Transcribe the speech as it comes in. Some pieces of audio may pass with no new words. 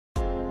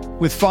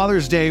With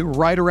Father's Day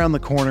right around the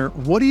corner,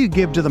 what do you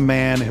give to the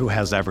man who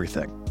has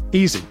everything?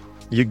 Easy.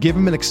 You give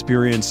him an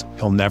experience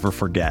he'll never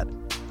forget.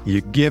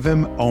 You give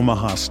him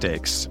Omaha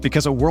Steaks,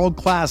 because a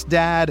world-class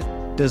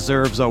dad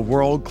deserves a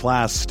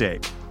world-class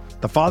steak.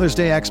 The Father's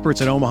Day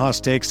experts at Omaha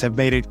Steaks have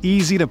made it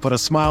easy to put a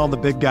smile on the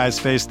big guy's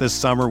face this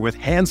summer with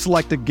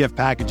hand-selected gift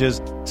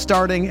packages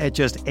starting at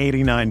just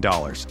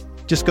 $89.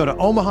 Just go to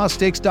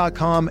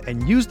omahasteaks.com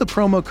and use the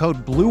promo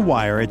code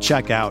BLUEWIRE at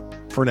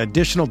checkout for an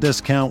additional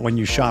discount when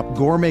you shop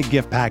gourmet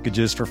gift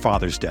packages for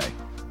Father's Day.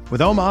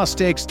 With Omaha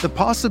Steaks, the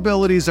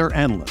possibilities are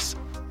endless.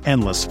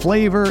 Endless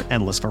flavor,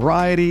 endless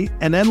variety,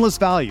 and endless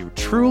value.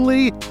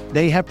 Truly,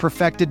 they have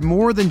perfected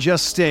more than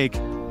just steak.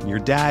 Your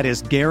dad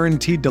is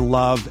guaranteed to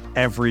love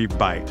every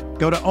bite.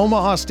 Go to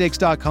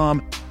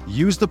omahasteaks.com,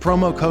 use the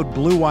promo code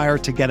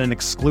BLUEWIRE to get an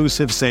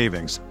exclusive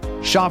savings.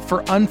 Shop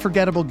for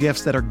unforgettable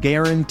gifts that are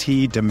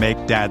guaranteed to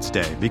make Dad's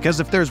Day. Because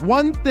if there's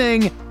one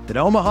thing that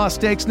Omaha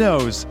Steaks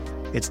knows,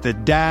 it's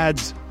that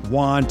dads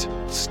want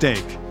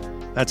steak.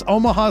 That's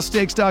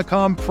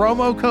omahasteaks.com,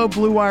 promo code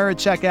BLUEWIRE at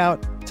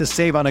checkout to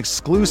save on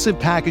exclusive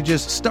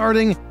packages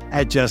starting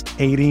at just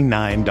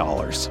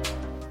 $89.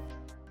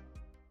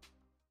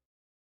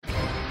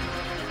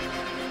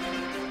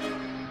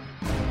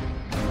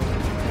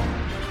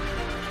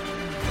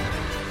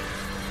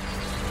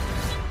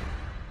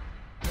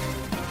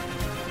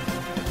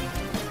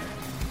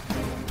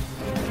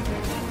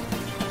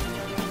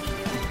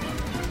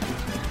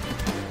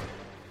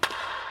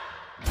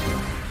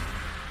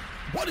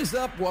 What is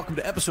up? Welcome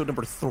to episode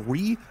number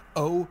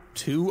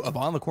 302 of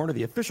On the Corner,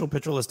 the official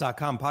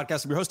PitcherList.com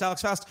podcast. I'm your host,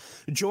 Alex Faust,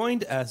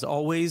 joined as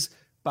always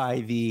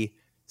by the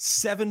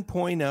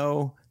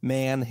 7.0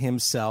 man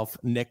himself,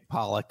 Nick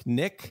Pollock.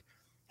 Nick,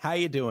 how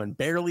you doing?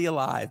 Barely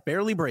alive,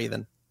 barely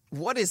breathing.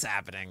 What is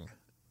happening?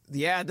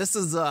 Yeah, this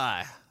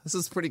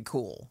is pretty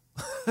cool.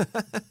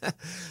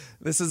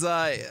 This is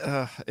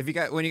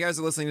when you guys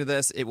are listening to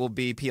this, it will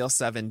be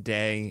PL7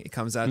 day. It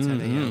comes out 10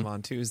 a.m.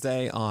 on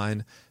Tuesday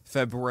on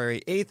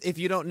February 8th. If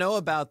you don't know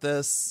about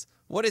this,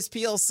 what is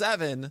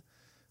PL7?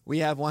 We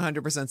have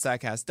 100%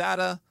 StatCast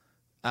data.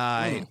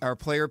 Our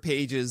player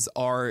pages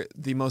are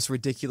the most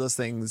ridiculous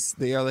things.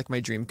 They are like my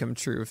dream come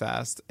true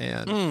fast.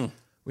 And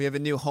we have a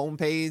new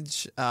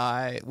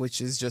homepage, which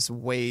is just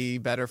way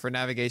better for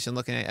navigation,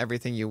 looking at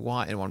everything you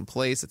want in one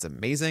place. It's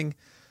amazing.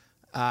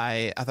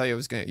 I thought you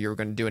were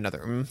going to do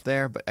another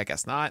there, but I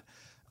guess not.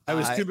 I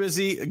was too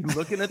busy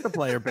looking at the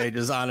player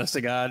pages, honest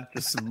to God,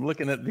 just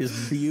looking at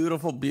these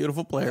beautiful,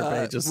 beautiful player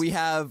pages.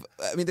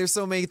 There's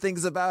so many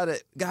things about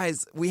it.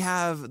 Guys, we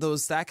have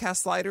those StatCast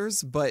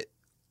sliders, but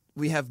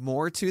we have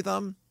more to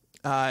them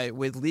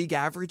with league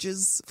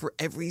averages for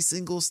every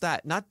single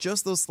stat, not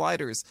just those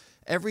sliders.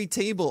 Every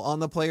table on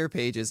the player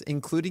pages,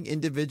 including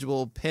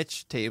individual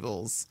pitch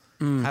tables,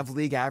 have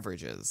league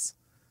averages,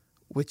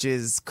 which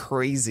is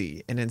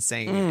crazy and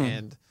insane.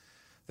 And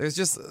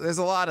there's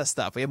a lot of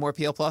stuff. We have more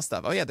PL Plus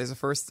stuff. Oh yeah, there's a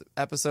first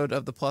episode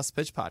of the Plus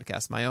Pitch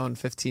podcast, my own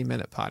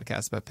 15-minute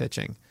podcast about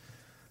pitching.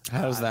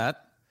 How's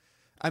that?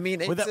 I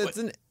mean, it's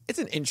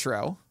an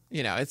intro.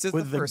 You know, it's just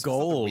with the first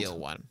gold real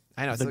one.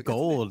 I know, the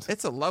gold.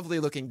 It's a lovely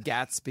looking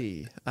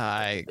Gatsby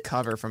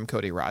cover from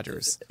Cody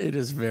Rogers. It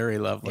is very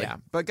lovely. Yeah,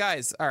 but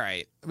guys, all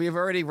right, we've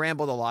already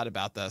rambled a lot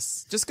about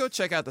this. Just go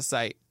check out the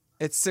site.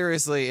 It's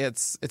seriously,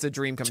 it's a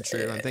dream come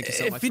true, and thank you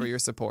so much for your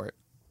support.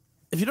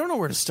 If you don't know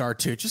where to start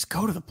to, just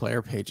go to the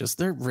player pages.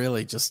 They're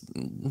really just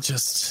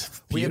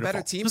beautiful. We have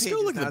better team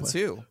pages now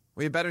too.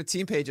 We have better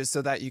team pages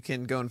so that you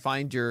can go and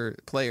find your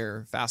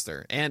player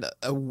faster, and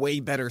a way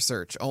better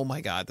search. Oh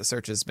my God, the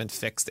search has been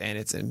fixed, and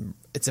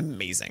it's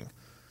amazing.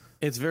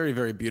 It's very,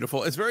 very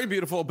beautiful. It's very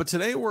beautiful. But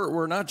today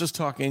we're not just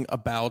talking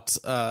about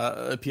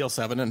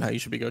PL7 and how you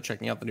should be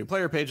checking out the new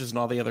player pages and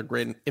all the other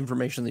great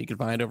information that you can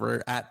find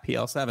over at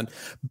PL7.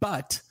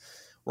 But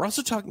we're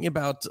also talking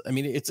about,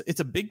 it's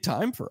a big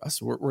time for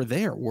us. We're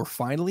there. We're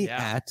finally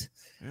at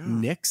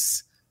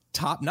Nick's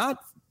top, not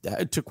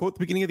to quote the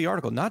beginning of the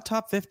article, not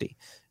top 50,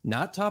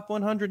 not top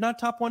 100, not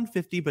top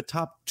 150, but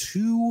top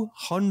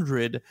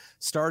 200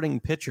 starting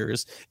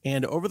pitchers.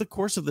 And over the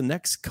course of the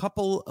next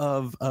couple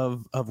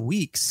of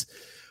weeks,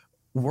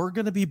 we're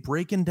going to be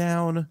breaking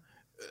down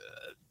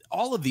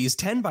all of these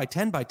 10 by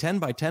 10 by 10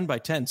 by 10 by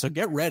 10. So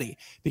get ready,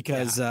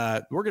 because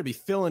we're going to be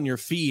filling your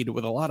feed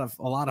with a lot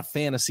of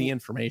fantasy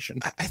information.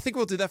 I think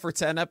we'll do that for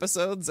 10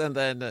 episodes and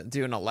then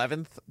do an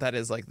 11th. That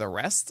is like the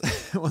rest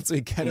once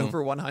we get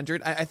over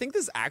 100. I think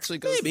this actually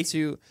goes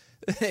to,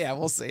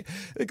 we'll see.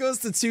 It goes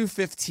to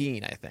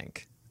 215, I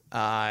think.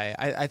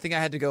 I think I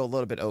had to go a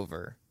little bit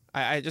over.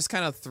 I just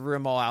kind of threw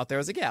them all out there. I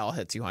was like, I'll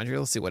hit 200.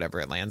 We'll see whatever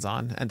it lands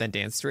on. And then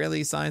Dan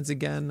Straley signs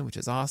again, which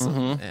is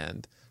awesome.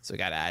 And so we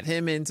got to add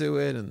him into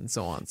it and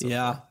so on. So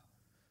forth.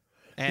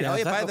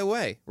 And by the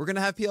way, we're going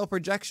to have PL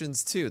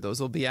projections too.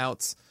 Those will be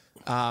out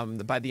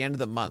by the end of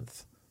the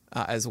month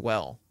as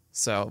well.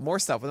 So more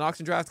stuff with an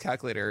auction draft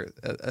calculator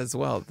as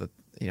well.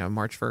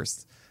 March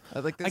 1st.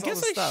 There's all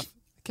this stuff.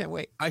 Can't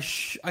wait. I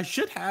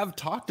should have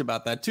talked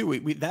about that too.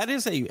 That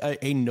is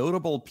a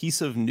notable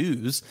piece of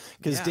news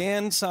because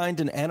Dan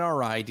signed an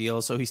NRI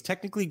deal, so he's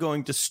technically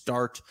going to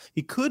start.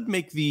 He could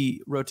make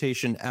the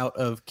rotation out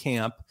of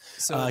camp.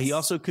 So he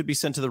also could be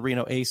sent to the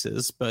Reno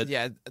Aces. But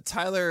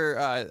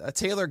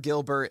Taylor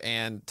Gilbert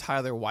and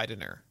Tyler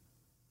Widener.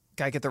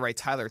 Gotta get the right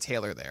Tyler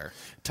Taylor there.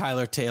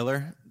 Tyler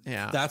Taylor.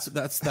 Yeah,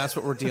 that's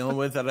what we're dealing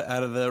with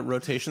out of the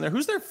rotation there.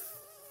 Who's there?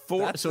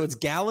 So it's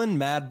Gallon,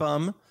 Mad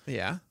Bum,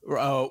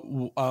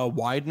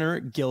 Widener,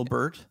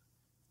 Gilbert.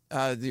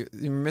 You're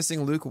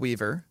missing Luke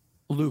Weaver.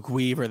 Luke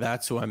Weaver,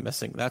 that's who I'm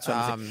missing. That's what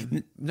I'm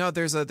missing. No,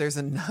 there's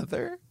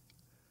another.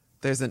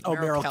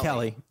 Merrill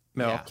Kelly.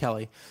 Merrill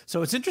Kelly.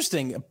 So it's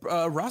interesting.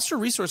 Roster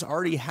Resource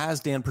already has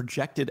Dan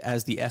projected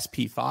as the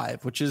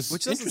SP5, which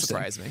doesn't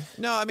surprise me.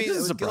 No, I mean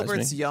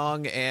Gilbert's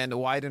young and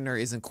Widener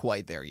isn't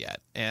quite there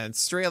yet. And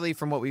Straley,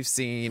 from what we've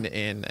seen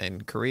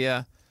in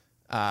Korea,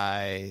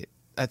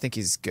 I think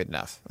he's good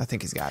enough. I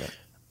think he's got it.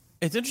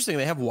 It's interesting.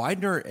 They have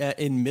Widener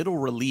in middle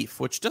relief,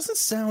 which doesn't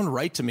sound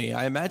right to me.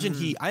 I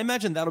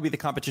imagine that'll be the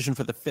competition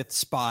for the 5th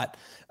spot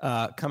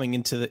coming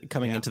into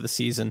the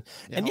season.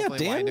 And Dan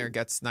Widener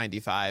gets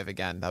 95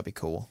 again. That'd be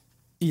cool.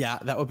 Yeah,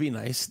 that would be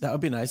nice. That'll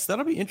be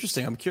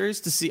interesting. I'm curious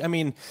to see. I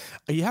mean,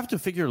 you have to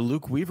figure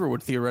Luke Weaver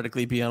would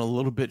theoretically be on a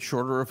little bit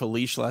shorter of a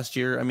leash last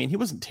year. I mean, he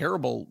wasn't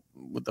terrible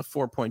with the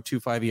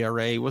 4.25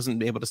 ERA. He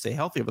wasn't able to stay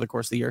healthy over the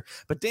course of the year.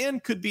 But Dan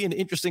could be an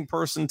interesting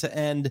person to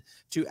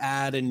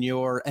add in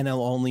your NL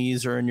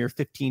onlys or in your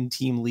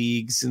 15-team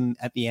leagues and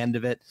at the end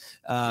of it.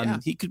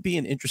 He could be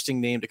an interesting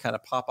name to kind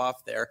of pop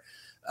off there.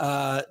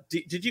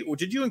 Did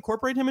you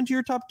incorporate him into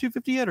your top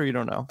 250 yet, or you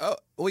don't know? Oh,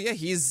 well, yeah,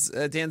 he's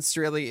Dan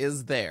Straley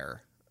is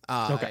there.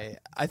 Okay.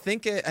 I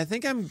think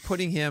I'm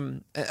putting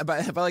him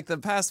by like the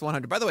past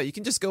 100. By the way, you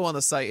can just go on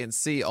the site and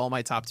see all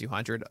my top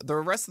 200. The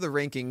rest of the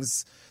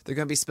rankings, they're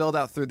going to be spelled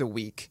out through the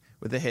week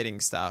with the hitting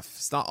stuff.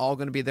 It's not all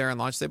going to be there on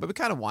launch day, but we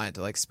kind of wanted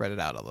to like spread it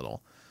out a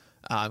little.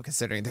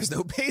 Considering there's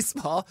no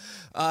baseball.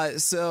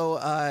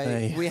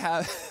 We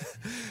have,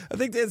 I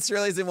think Dan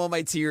Straley's in one of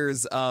my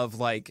tiers of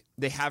like,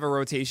 they have a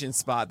rotation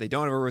spot, they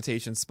don't have a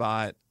rotation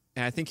spot.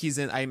 And I think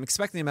I'm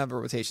expecting him to have a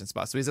rotation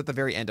spot. So he's at the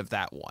very end of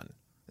that one.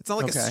 It's not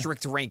like a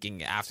strict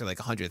ranking after like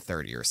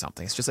 130 or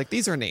something. It's just like,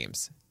 these are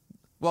names.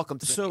 Welcome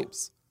to the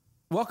names.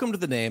 Welcome to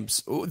the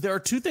names. There are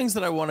two things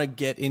that I want to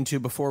get into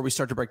before we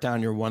start to break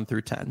down your 1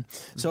 through 10.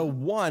 So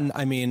one,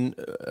 I mean,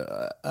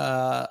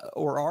 we're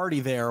already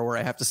there where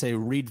I have to say,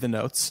 read the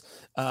notes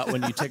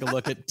when you take a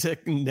look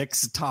at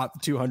Nick's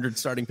top 200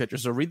 starting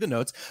pitchers. So read the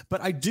notes. But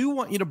I do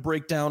want you to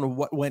break down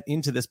what went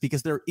into this,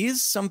 because there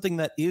is something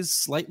that is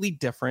slightly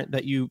different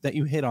that you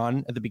hit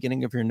on at the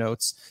beginning of your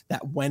notes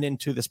that went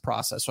into this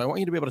process. So I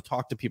want you to be able to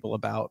talk to people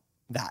about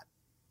that.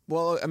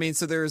 Well, I mean,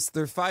 so there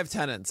are 5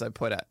 tenets I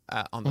put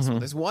on this one.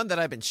 There's one that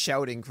I've been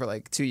shouting for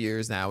like 2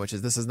 years now, which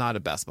is this is not a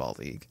best ball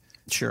league.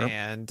 Sure.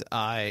 And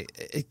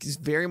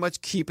very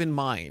much keep in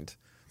mind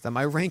that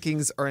my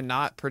rankings are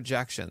not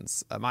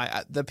projections.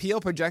 The PL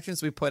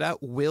projections we put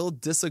out will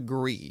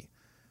disagree.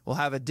 We'll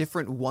have a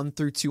different 1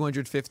 through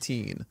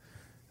 215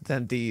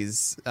 than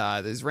these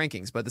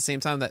rankings. But at the same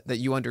time that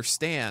you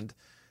understand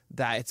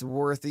that it's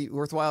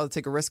worthwhile to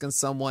take a risk on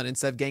someone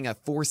instead of getting a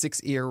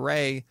 4.6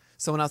 ERA.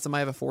 Someone else that might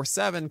have a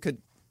 4.7 could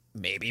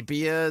maybe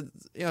be a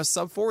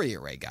sub 4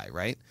 ERA guy,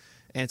 right?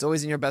 And it's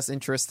always in your best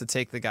interest to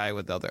take the guy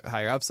with the other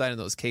higher upside in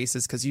those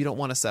cases because you don't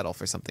want to settle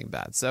for something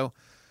bad. So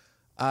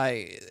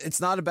it's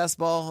not a best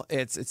ball.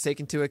 It's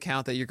taken into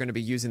account that you're going to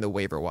be using the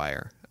waiver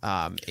wire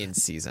in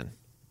season.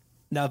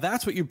 Now,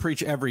 that's what you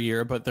preach every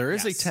year, but there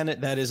is a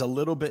tenet that is a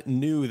little bit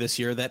new this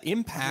year that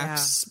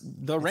impacts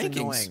the rankings.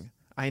 Annoying.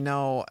 I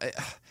know.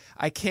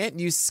 I can't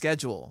use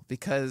schedule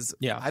because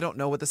I don't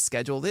know what the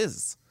schedule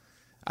is.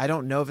 I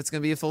don't know if it's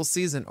going to be a full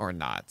season or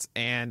not.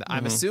 And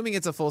I'm assuming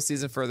it's a full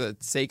season for the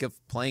sake of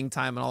playing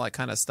time and all that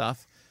kind of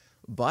stuff.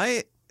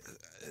 But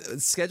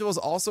schedules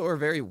also are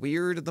very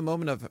weird at the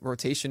moment of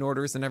rotation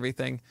orders and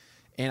everything.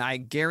 And I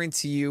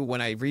guarantee you when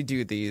I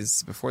redo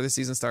these before the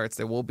season starts,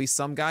 there will be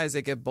some guys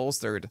that get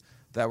bolstered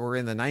that were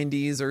in the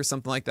 90s or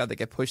something like that that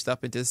get pushed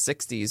up into the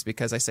 60s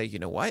because I say, you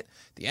know what?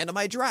 The end of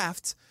my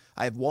draft,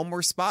 I have one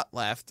more spot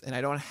left and I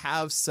don't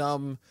have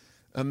some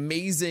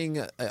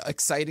amazing,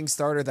 exciting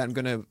starter that I'm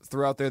going to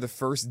throw out there the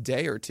first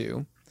day or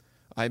two.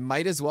 I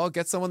might as well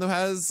get someone who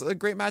has a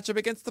great matchup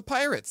against the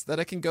Pirates that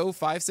I can go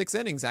 5-6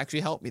 innings,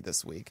 actually help me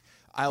this week.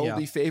 I will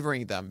be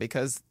favoring them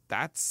because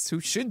that's who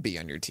should be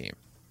on your team.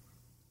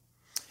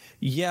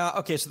 Yeah,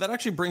 okay, so that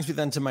actually brings me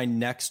then to my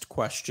next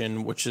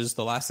question, which is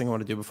the last thing I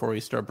want to do before we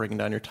start breaking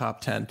down your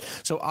top 10.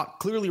 So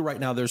clearly right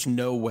now there's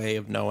no way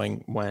of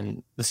knowing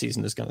when the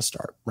season is going to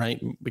start,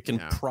 right? We can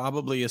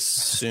probably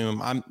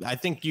assume. I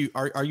think you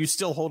are you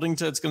still holding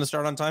to it's going to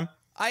start on time?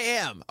 I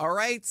am. All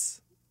right.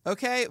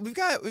 Okay, we've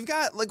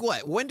got like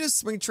what? When does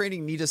spring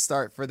training need to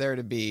start for there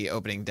to be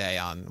opening day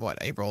on what,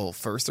 April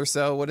 1st or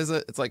so? What is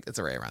it? It's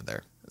right around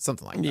there.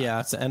 Something like that. Yeah,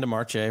 it's the end of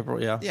March, April,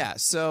 yeah. Yeah,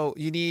 so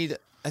you need,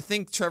 I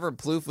think Trevor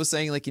Plouffe was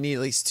saying like you need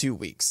at least 2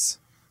 weeks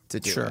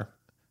to do it.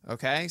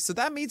 Okay, so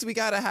that means we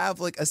got to have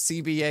like a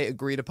CBA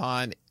agreed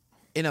upon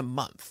in a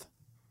month.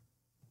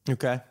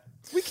 Okay.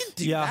 We can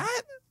do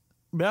that.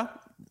 Yeah.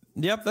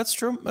 Yep, that's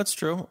true. That's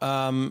true.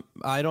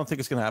 I don't think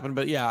it's going to happen,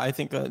 but yeah, I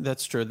think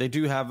that's true. They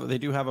do have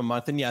a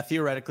month, and yeah,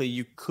 theoretically,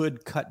 you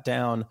could cut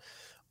down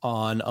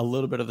on a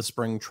little bit of the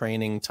spring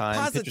training time.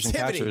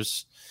 Positivity.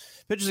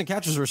 Pitchers and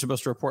catchers were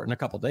supposed to report in a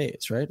couple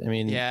days, right? I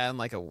mean, yeah, in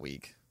like a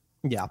week.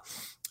 Yeah.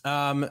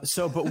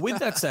 But with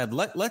that said,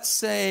 let's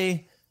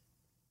say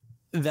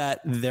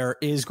that there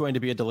is going to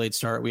be a delayed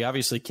start. We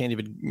obviously can't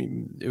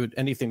even,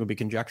 anything would be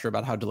conjecture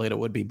about how delayed it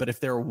would be. But if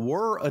there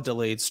were a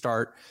delayed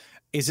start,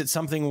 is it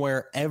something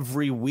where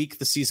every week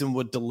the season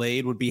would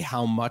be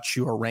how much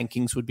your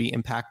rankings would be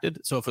impacted?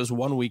 So if it was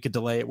 1 week a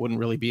delay, it wouldn't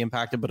really be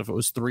impacted. But if it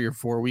was 3 or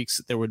 4 weeks,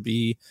 there would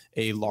be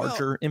a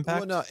larger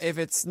impact. Well,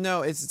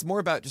 no, it's more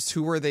about just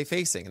who were they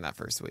facing in that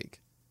first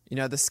week.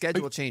 The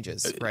schedule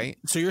changes, right?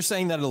 So you're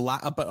saying that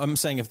but I'm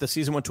saying if the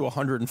season went to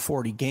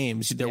 140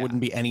 games, there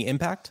wouldn't be any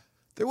impact?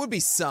 There would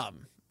be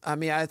some. I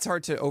mean, it's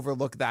hard to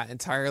overlook that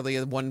entirely.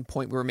 One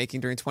point we were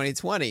making during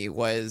 2020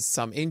 was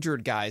some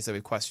injured guys that we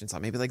questioned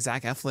on. Maybe like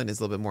Zach Eflin is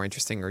a little bit more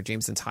interesting, or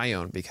Jameson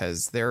Taillon,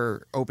 because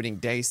their opening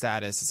day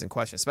status is in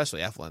question, especially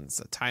Eflin's.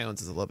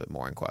 Taillon's is a little bit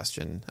more in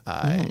question.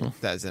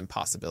 That is an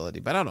impossibility,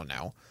 but I don't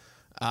know.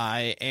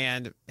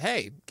 And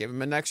hey, give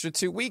him an extra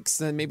 2 weeks,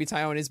 then maybe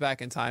Taillon is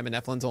back in time, and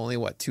Eflin's only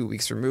 2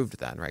 weeks removed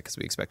then, right? Because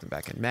we expect him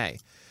back in May.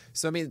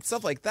 So, I mean,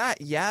 stuff like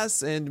that,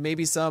 yes, and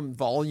maybe some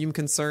volume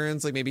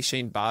concerns, like maybe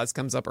Shane Baz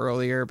comes up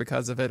earlier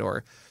because of it,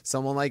 or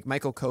someone like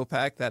Michael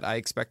Kopech that I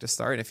expect to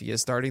start. If he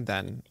is starting,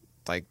 then,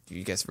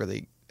 you guys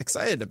really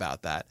excited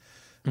about that.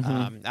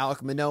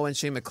 Alek Manoah and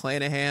Shane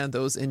McClanahan,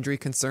 those injury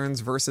concerns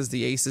versus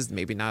the Aces,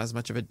 maybe not as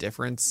much of a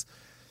difference.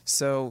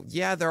 So,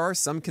 yeah, there are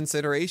some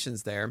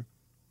considerations there,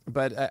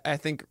 but I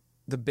think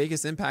the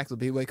biggest impact will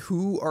be,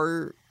 who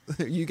are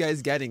you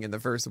guys getting in the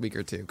first week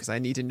or two? Because I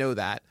need to know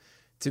that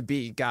to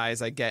be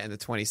guys I get in the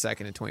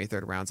 22nd and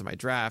 23rd rounds of my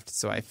draft,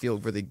 so I feel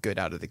really good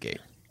out of the gate.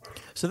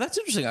 So that's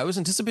interesting. I was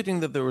anticipating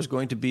that there was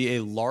going to be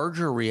a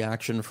larger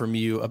reaction from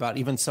you about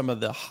even some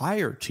of the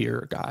higher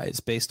tier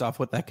guys based off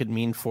what that could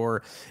mean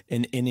for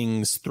an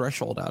innings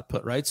threshold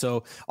output, right?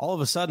 So all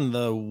of a sudden,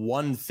 the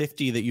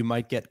 150 that you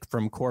might get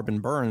from Corbin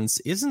Burns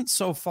isn't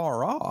so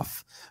far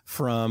off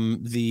from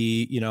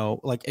the,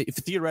 if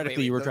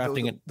theoretically you were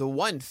drafting it. The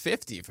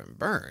 150 from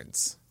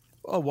Burns.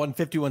 Oh,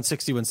 150,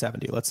 160,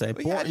 170, let's say.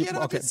 He had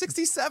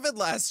 167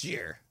 last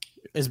year.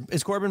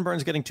 Is Corbin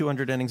Burns getting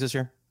 200 innings this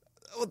year?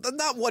 Well,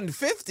 not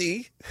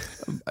 150.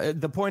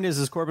 The point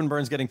is Corbin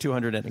Burns getting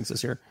 200 innings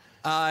this year?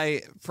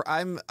 I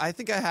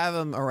think I have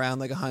him around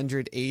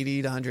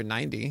 180 to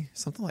 190,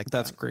 something like that.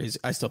 That's crazy.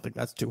 I still think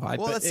that's too high.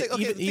 Well, think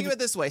of it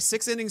this way: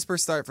 6 innings per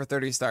start for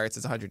 30 starts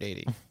is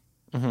 180.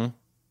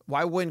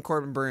 Why wouldn't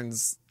Corbin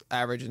Burns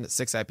average in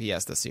 6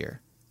 IPS this year?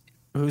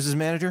 Who's his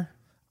manager?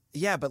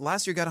 Yeah, but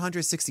last year got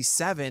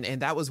 167,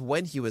 and that was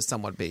when he was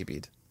somewhat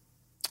babied.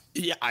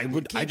 Yeah, I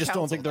just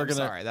don't think they're going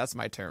to. Sorry, that's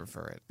my term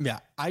for it. Yeah,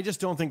 I just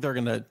don't think they're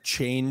going to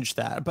change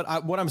that.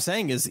 But what I'm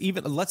saying is,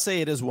 even let's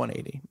say it is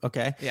 180.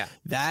 Okay. Yeah.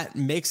 That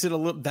makes it a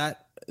little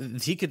that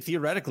he could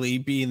theoretically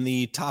be in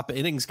the top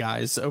innings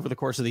guys over the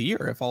course of the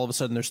year if all of a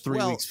sudden there's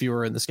 3 weeks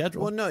fewer in the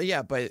schedule. Well, no,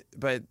 yeah, but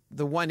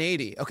the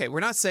 180. Okay,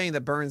 we're not saying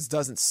that Burns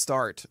doesn't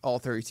start all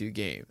 32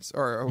 games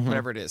or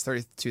whatever it is,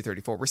 32,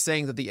 34. We're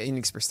saying that the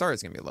innings per start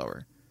is going to be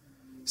lower.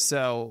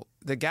 So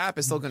the gap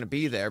is still going to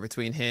be there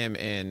between him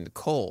and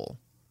Cole,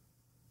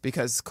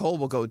 because Cole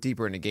will go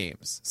deeper into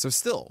games. So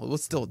we'll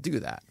still do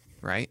that,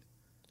 right?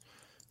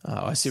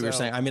 Oh, I see what you're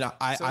saying. I mean,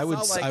 I would.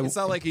 It's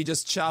not like you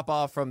just chop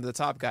off from the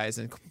top guys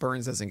and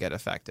Burns doesn't get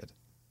affected.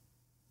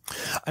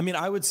 I mean,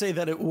 I would say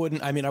that it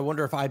wouldn't. I mean, I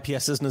wonder if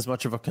IPS isn't as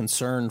much of a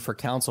concern for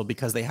Council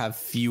because they have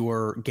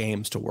fewer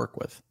games to work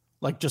with,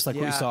 what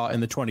we saw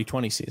in the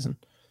 2020 season.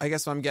 I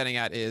guess what I'm getting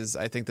at is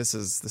I think this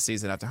is the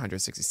season after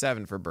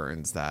 167 for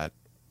Burns that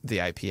the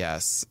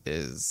IPS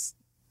is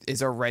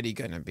already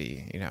going to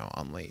be,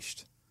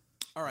 unleashed.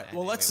 All right.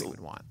 Well, let's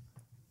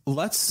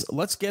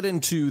get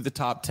into the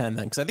top 10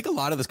 then, because I think a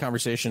lot of this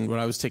conversation, when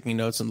I was taking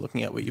notes and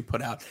looking at what you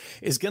put out,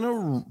 is going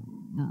to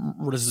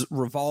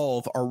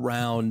revolve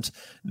around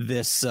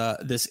this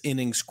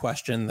innings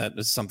question. That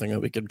is something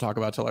that we could talk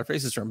about till our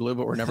faces turn blue,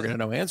 but we're never going to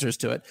know answers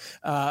to it.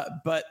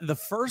 But the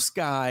first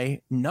guy,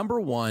 number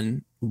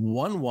 1,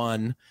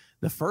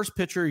 the first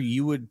pitcher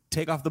you would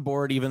take off the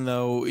board, even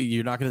though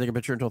you're not going to take a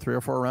pitcher until 3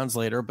 or 4 rounds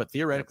later, but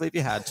theoretically, if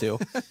you had to,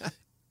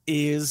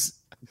 is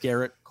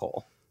Gerrit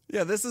Cole.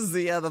 Yeah, this is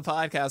the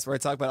podcast where I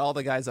talk about all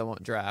the guys I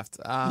won't draft.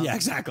 Yeah,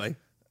 exactly.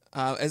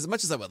 As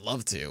much as I would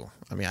love to,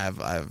 I mean, I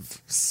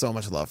have so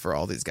much love for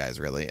all these guys,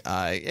 really.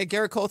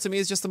 Gerrit Cole to me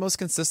is just the most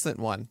consistent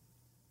one.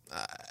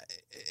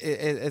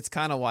 It's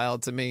kind of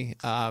wild to me.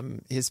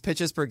 His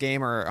pitches per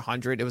game are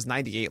 100. It was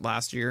 98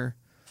 last year,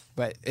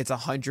 but it's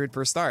 100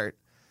 per start.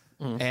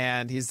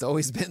 And he's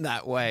always been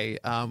that way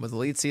with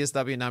elite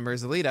CSW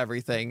numbers, elite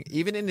everything.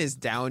 Even in his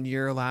down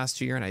year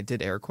last year, and I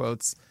did air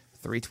quotes,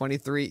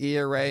 3.23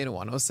 ERA and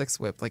 106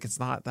 WHIP. It's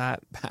not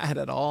that bad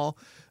at all.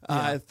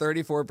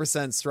 34%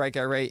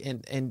 strikeout rate,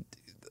 and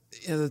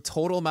the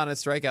total amount of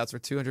strikeouts were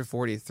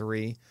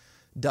 243.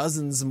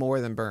 dozens more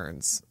than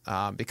Burns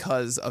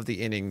because of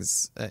the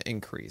innings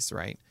increase,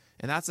 right?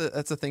 And that's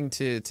a thing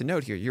to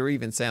note here. You're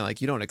even saying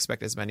like you don't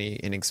expect as many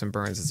innings from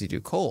Burns as you do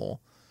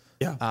Cole.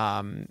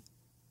 Yeah.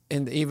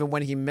 And even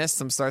when he missed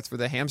some starts for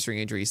the hamstring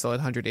injury, he still had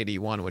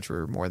 181, which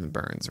were more than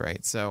Burns,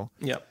 right? So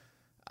yep.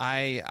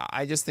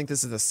 I just think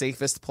this is the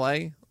safest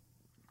play.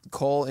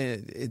 Cole,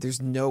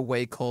 there's no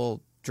way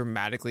Cole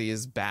dramatically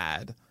is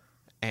bad,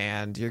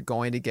 and you're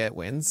going to get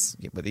wins.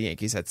 But the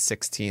Yankees had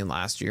 16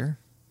 last year.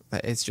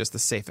 It's just the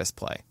safest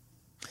play.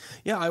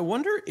 Yeah, I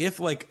wonder if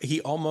like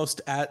he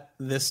almost at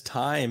this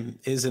time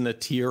is in a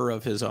tier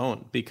of his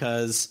own,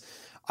 because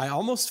I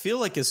almost feel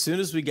like as soon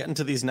as we get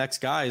into these next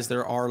guys,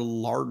 there are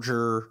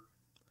larger,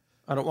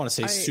 I don't want to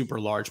say super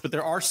large, but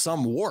there are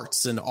some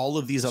warts in all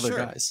of these other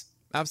guys.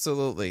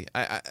 Absolutely.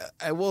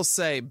 I will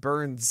say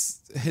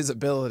Burns, his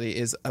ability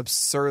is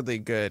absurdly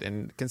good.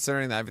 And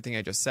considering that everything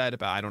I just said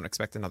about, I don't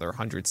expect another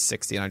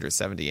 160,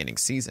 170 inning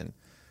season.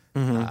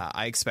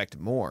 I expect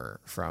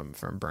more from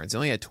Burns. He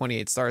only had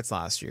 28 starts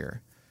last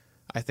year.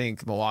 I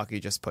think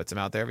Milwaukee just puts him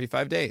out there every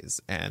 5 days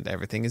and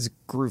everything is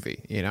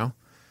groovy, you know,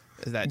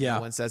 that no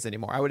one says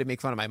anymore. I would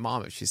make fun of my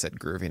mom if she said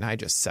groovy, and I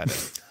just said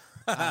it.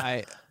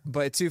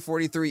 But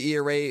 2.43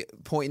 ERA,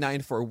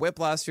 0.94 WHIP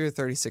last year,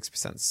 36%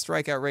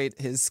 strikeout rate.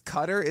 His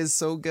cutter is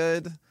so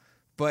good,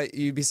 but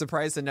you'd be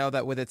surprised to know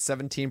that with its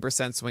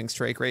 17% swing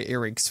strike rate, it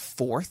ranks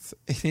 4th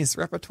in his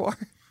repertoire.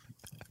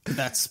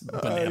 That's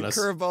bananas.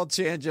 Curveball,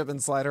 changeup,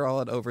 and slider all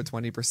at over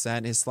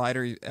 20%. His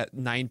slider at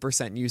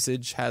 9%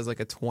 usage has like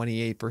a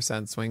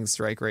 28% swing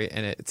strike rate,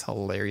 and it's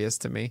hilarious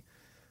to me.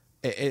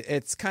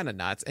 It's kind of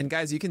nuts. And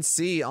guys, you can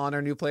see on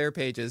our new player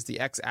pages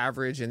the X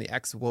average and the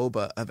X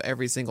WOBA of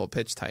every single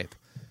pitch type.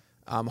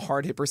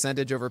 Hard hit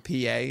percentage over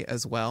PA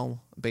as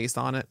well, based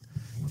on it.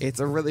 It's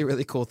a really,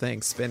 really cool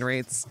thing. Spin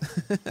rates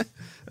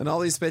and all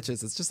these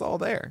pitches. It's just all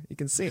there. You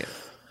can see it.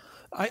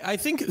 I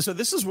think so.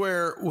 This is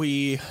where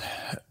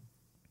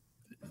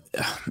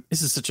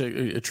this is such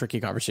a tricky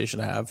conversation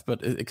to have,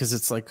 but because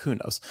it's like, who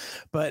knows?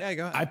 But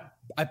yeah,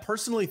 I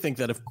personally think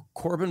that if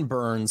Corbin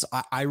Burns,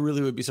 I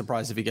really would be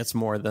surprised if he gets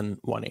more than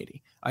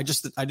 180. I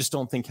just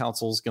don't think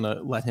Counsell's going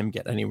to let him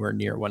get anywhere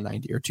near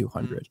 190 or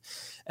 200.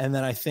 And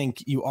then I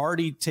think you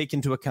already take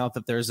into account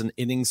that there's an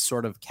innings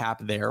sort of cap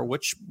there,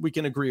 which we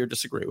can agree or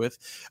disagree with.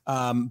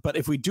 But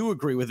if we do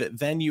agree with it,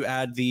 then you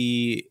add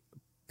the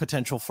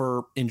potential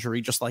for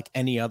injury, just like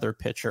any other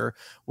pitcher,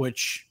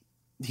 which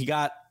he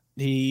got.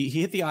 He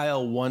hit the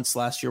IL once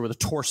last year with a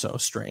torso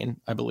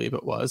strain, I believe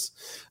it was.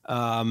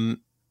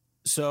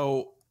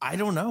 So I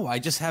don't know. I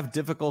just have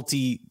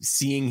difficulty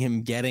seeing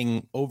him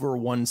getting over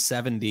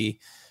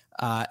 170.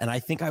 And I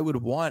think I would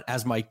want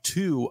as my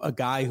 2 a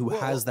guy who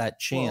has that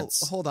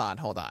chance. Hold on.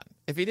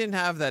 If he didn't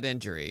have that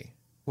injury,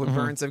 would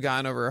Burns have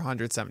gone over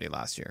 170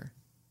 last year?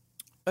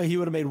 He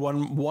would have made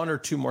one or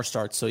 2 more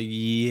starts. So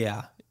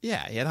yeah.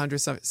 Yeah, he had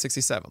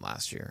 167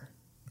 last year.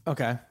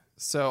 Okay.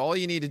 So all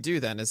you need to do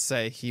then is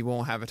say he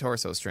won't have a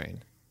torso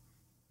strain.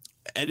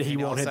 And he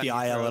won't hit the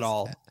IL at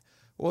all.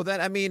 Well, then,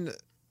 I mean,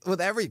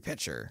 with every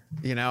pitcher,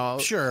 you know,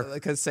 sure, I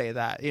could say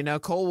that. You know,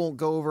 Cole won't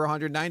go over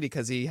 190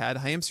 because he had a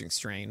hamstring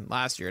strain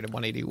last year at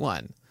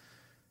 181.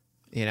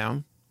 You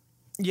know?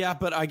 Yeah,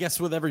 but I guess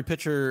with every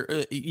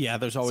pitcher,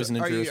 there's always an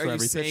injury for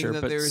every pitcher. Are you saying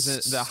that there's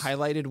the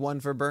highlighted one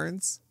for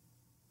Burns?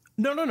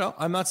 No.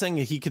 I'm not saying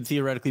that he could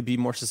theoretically be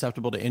more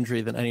susceptible to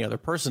injury than any other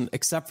person,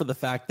 except for the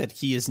fact that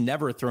he has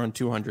never thrown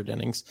 200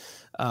 innings.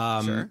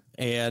 Sure.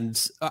 And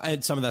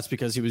some of that's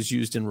because he was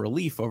used in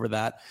relief over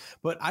that.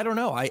 But I don't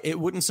know. It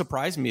wouldn't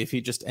surprise me if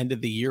he just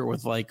ended the year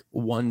with like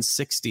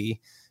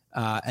 160.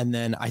 And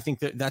then I think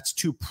that's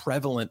too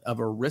prevalent of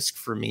a risk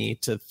for me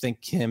to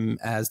think him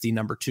as the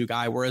number 2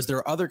 guy. Whereas there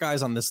are other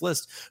guys on this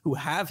list who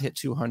have hit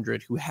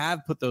 200, who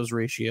have put those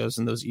ratios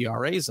and those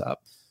ERAs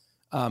up.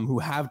 Who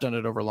have done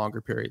it over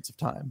longer periods of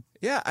time.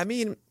 Yeah, I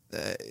mean,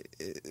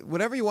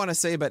 whatever you want to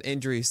say about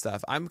injury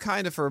stuff, I'm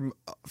kind of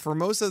for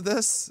most of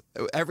this,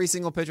 every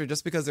single pitcher,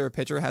 just because they're a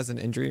pitcher has an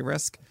injury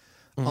risk,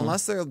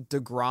 unless they're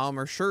DeGrom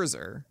or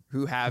Scherzer,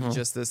 who have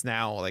just this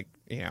now, like,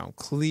 you know,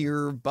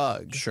 clear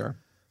bug. Sure.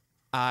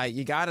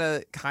 You got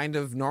to kind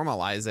of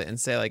normalize it and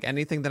say, like,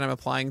 anything that I'm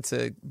applying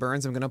to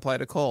Burns, I'm going to apply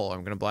to Cole.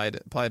 I'm going to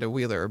apply to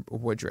Wheeler or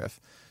Woodruff.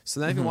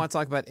 So then if you want to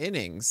talk about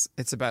innings,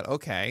 it's about,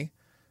 okay,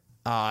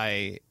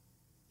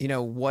 you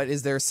know, what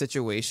is their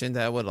situation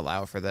that would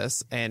allow for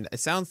this? And it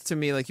sounds to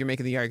me like you're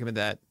making the argument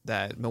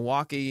that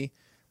Milwaukee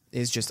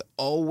is just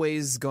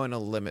always going to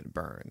limit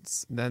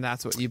Burns. Then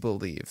that's what you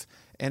believe.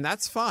 And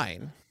that's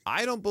fine.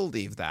 I don't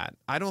believe that.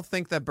 I don't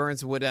think that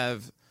Burns would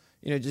have,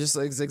 you know, just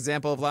like the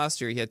example of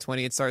last year, he had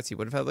 28 starts. He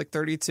would have had like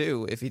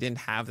 32 if he didn't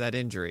have that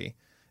injury.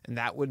 And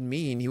that would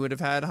mean he would have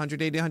had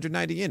 180,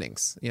 190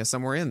 innings, you know,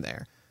 somewhere in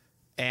there.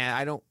 And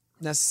I don't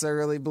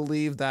necessarily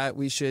believe that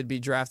we should be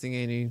drafting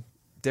any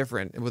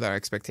different with our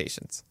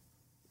expectations.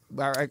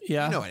 Yeah. You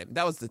know what I mean?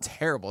 That was the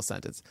terrible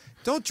sentence.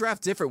 Don't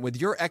draft different with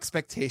your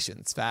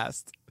expectations,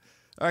 Fast.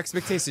 Our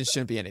expectations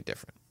shouldn't be any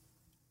different.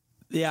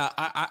 Yeah,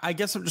 I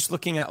guess I'm just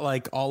looking at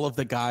like all of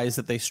the guys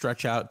that they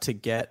stretch out to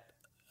get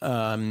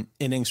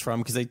innings from,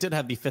 because they did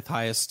have the 5th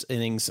highest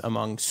innings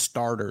among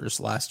starters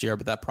last year,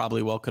 but that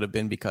probably well could have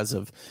been because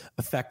of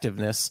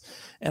effectiveness.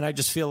 And I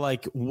just feel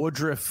like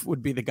Woodruff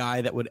would be the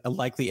guy that would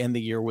likely end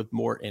the year with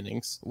more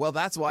innings. Well,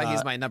 that's why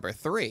he's my number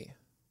 3.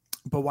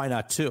 But why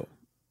not 2?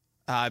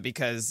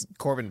 Because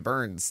Corbin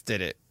Burns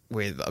did it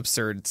with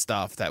absurd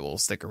stuff that will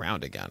stick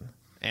around again.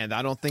 And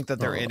I don't think that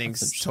their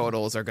innings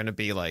totals are going to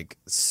be like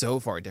so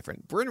far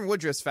different. Brendan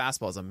Woodruff's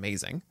fastball is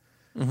amazing.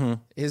 Mm-hmm.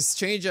 His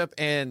changeup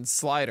and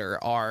slider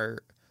are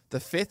the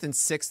 5th and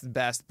 6th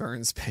best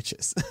Burns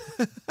pitches.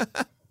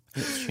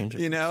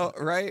 You know,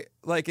 right?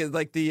 Like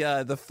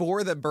the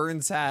 4 that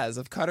Burns has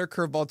of cutter,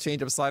 curveball,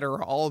 changeup, slider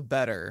are all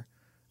better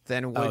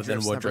than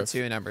Woodruff's number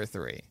 2 and number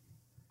 3.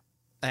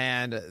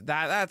 And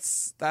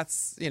that's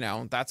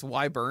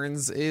why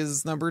Burns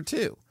is number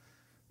 2.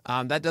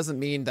 That doesn't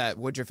mean that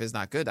Woodruff is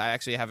not good. I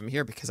actually have him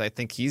here because I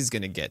think he's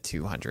going to get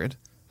 200.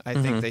 I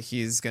think that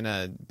he's going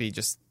to be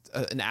just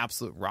an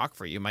absolute rock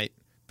for you.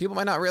 People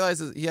might not realize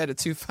that he had a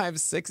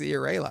 2.56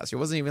 ERA last year. It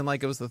wasn't even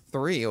like it was the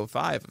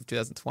 3.05 of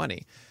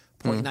 2020.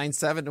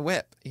 0.97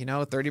 whip,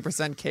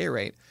 30% K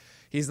rate.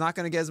 He's not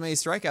going to get as many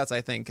strikeouts, I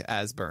think,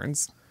 as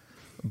Burns.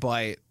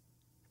 But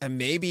and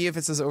maybe if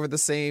it's over the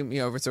same,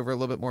 if it's over a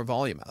little bit more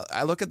volume.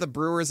 I look at the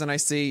Brewers and I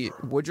see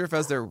Woodruff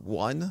as their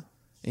 1.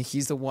 And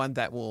he's the one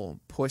that will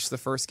push the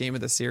first game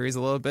of the series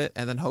a little bit,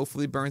 and then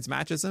hopefully Burns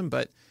matches him.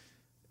 But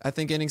I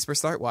think innings per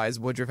start wise,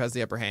 Woodruff has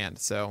the upper hand.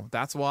 So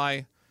that's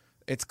why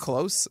it's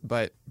close.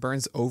 But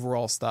Burns'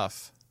 overall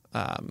stuff,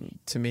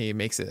 to me,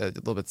 makes it a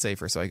little bit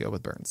safer. So I go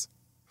with Burns.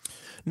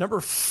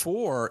 Number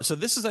 4. So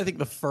this is, I think,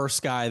 the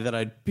first guy that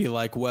I'd be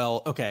like,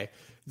 well, okay,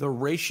 the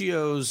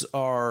ratios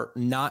are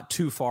not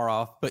too far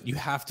off, but you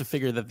have to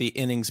figure that the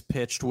innings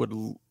pitched would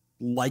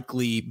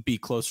likely be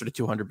closer to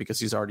 200 because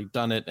he's already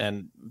done it,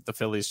 and the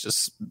Phillies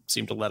just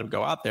seem to let him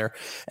go out there.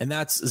 And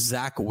that's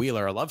Zach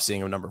Wheeler. I love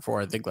seeing him number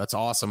 4. I think that's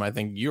awesome. I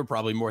think you're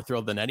probably more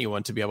thrilled than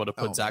anyone to be able to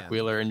put Zach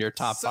Wheeler in your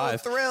top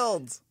 5. So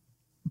thrilled.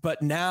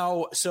 But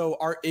now, so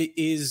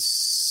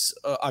obviously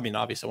I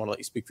want to let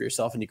you speak for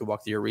yourself and you can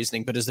walk through your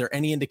reasoning, but is there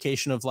any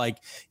indication of like,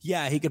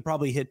 yeah, he could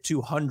probably hit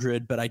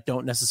 200, but I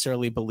don't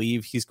necessarily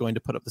believe he's going to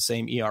put up the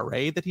same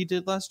ERA that he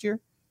did last year?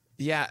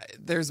 Yeah,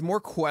 there's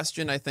more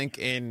question, I think,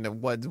 in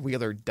what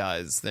Wheeler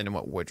does than in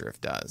what Woodruff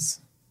does.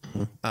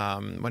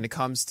 Mm-hmm. When it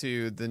comes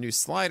to the new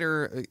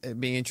slider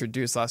being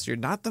introduced last year,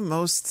 not the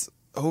most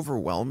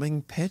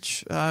overwhelming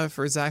pitch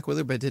for Zach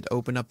Wheeler, but it did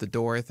open up the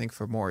door, I think,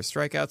 for more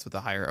strikeouts with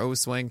a higher O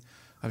swing,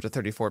 up to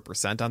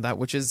 34% on that,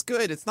 which is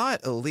good. It's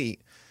not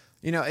elite.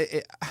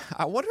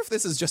 I wonder if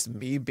this is just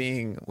me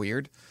being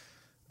weird.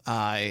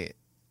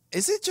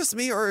 Is it just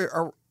me,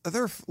 or are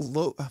there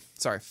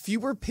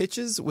fewer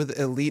pitches with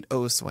elite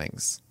O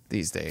swings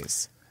these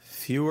days?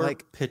 Fewer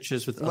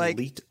pitches with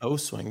elite O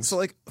swings.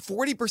 So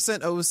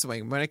 40% O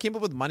swing. When I came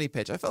up with money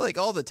pitch, I felt like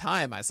all the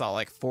time I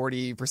saw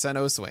 40%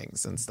 O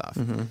swings and stuff.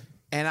 Mm-hmm.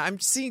 And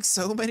I'm seeing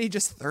so many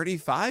just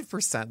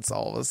 35%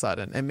 all of a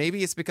sudden. And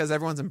maybe it's because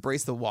everyone's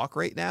embraced the walk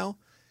rate now,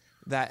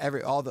 that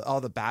all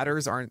the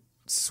batters aren't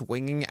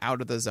swinging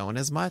out of the zone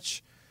as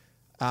much.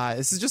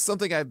 This is just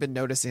something I've been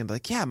noticing. I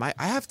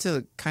have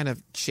to kind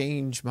of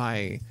change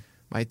my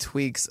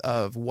tweaks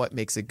of what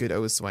makes a good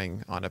O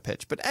swing on a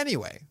pitch. But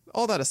anyway,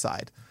 all that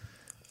aside,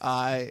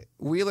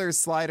 Wheeler's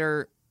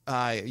slider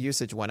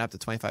usage went up to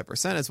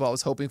 25%, as well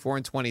as hoping for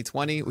in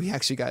 2020. We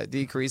actually got a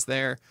decrease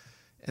there.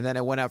 And then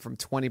it went up from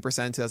 20%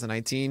 in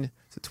 2019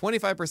 to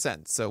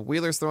 25%. So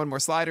Wheeler's throwing more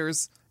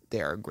sliders.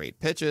 They are great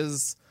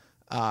pitches.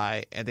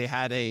 And they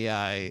had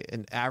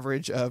an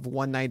average of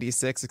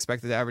 196,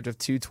 expected average of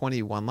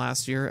 221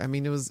 last year. I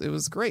mean, it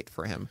was great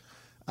for him.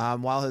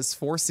 While his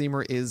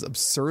four-seamer is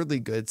absurdly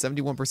good,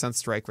 71%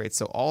 strike rate.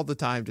 So all the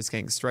time just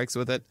getting strikes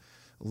with it.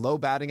 Low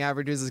batting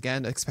averages,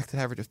 again, expected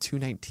average of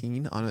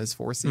 219 on his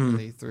four-seamer.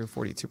 They threw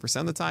 42%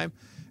 of the time.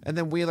 And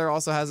then Wheeler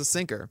also has a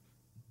sinker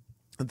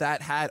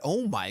that had,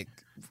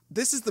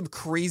 this is the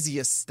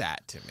craziest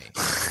stat to me.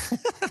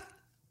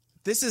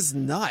 This is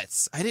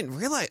nuts. I didn't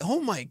realize.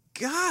 Oh my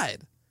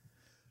God.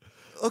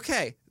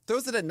 Okay.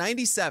 Throws it at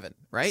 97,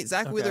 right?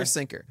 Zach Wheeler's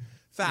sinker.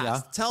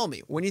 Fast. Yeah. Tell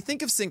me, when you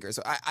think of sinkers,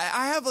 I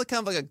have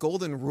kind of a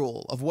golden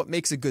rule of what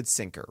makes a good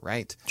sinker,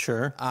 right?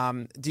 Sure.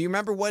 Do you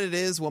remember what it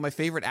is? What my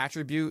favorite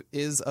attribute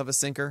is of a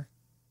sinker?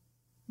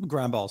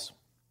 Ground balls.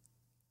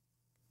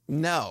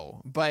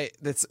 No, but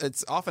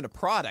it's often a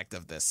product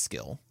of this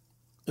skill.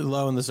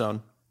 Low in the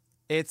zone.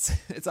 It's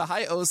a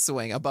high O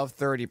swing above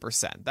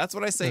 30%. That's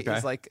what I say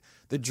is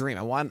the dream.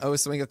 I want an O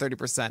swing of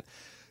 30%.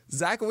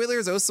 Zach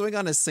Wheeler's O swing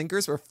on his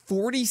sinkers were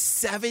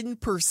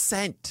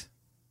 47%.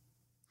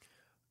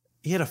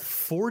 He had a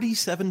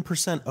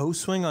 47% O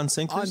swing on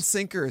sinkers? On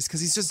sinkers,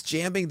 because he's just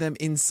jamming them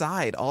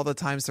inside all the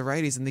times to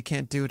righties, and they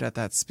can't do it at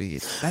that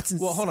speed. That's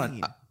insane. Well, hold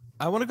on.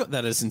 I want to go.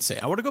 That is insane.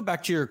 I want to go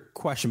back to your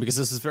question because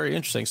this is very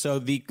interesting. So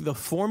the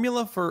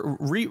formula for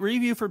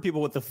review for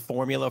people what the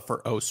formula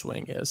for O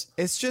swing is.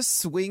 It's just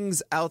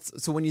swings out.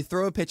 So when you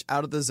throw a pitch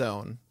out of the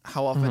zone,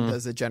 how often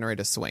does it generate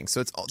a swing?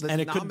 So it's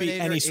and it could be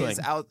any swing.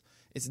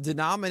 Its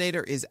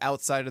denominator is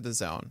outside of the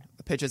zone.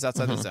 The pitches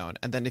outside the zone,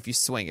 and then if you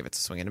swing, if it's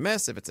a swing and a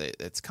miss, if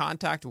it's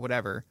contact,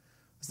 whatever,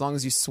 as long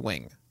as you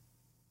swing,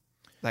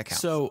 that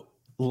counts. So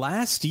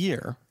last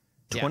year,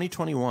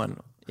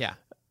 2021,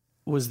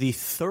 was the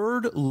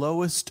third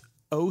lowest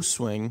O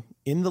swing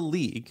in the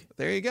league.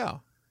 There you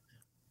go.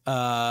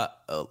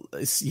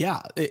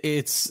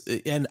 It's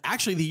and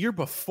actually the year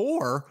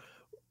before,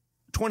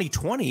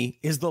 2020,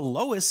 is the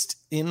lowest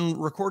in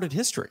recorded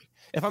history.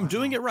 If I'm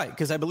doing it right,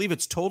 because I believe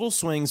it's total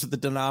swings with the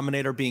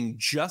denominator being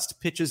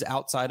just pitches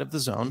outside of the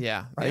zone.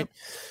 Yeah. Right. Yep.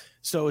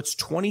 So it's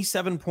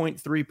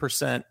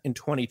 27.3% in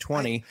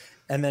 2020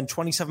 and then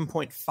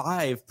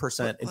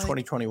 27.5% in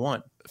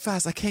 2021.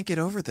 Fast, I can't get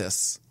over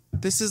this.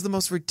 This is the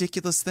most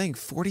ridiculous thing.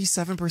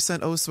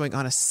 47% O swing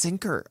on a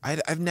sinker.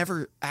 I've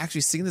never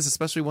actually seen this,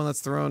 especially one that's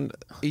thrown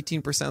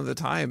 18% of the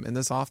time and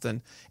this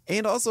often.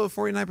 And also a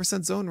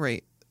 49% zone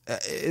rate.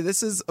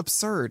 This is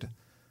absurd.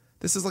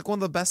 This is like one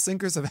of the best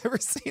sinkers I've ever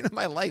seen in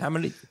my life. How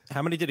many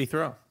did he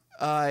throw?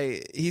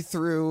 He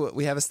threw,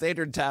 we have a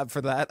standard tab for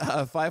that,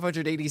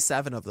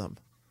 587 of them.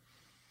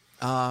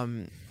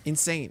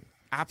 Insane.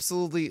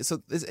 Absolutely.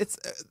 So it's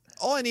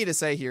all I need to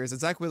say here is that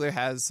Zach Wheeler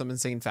has some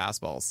insane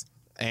fastballs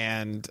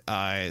and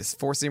his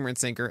four-seamer and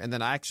sinker, and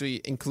then I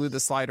actually include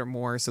the slider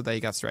more so that he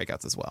got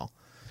strikeouts as well.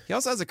 He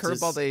also has a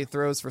curveball that he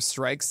throws for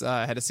strikes,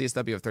 had a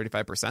CSW of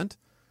 35%,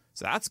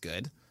 so that's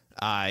good.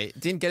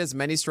 Didn't get as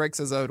many strikes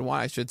as I would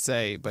want, I should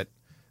say, but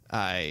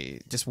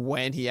just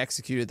when he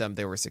executed them,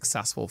 they were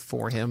successful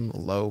for him.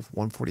 Low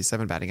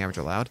 147 batting average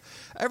allowed.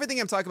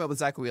 Everything I'm talking about with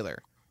Zach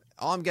Wheeler,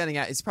 all I'm getting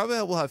at is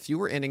probably will have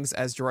fewer innings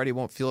as Girardi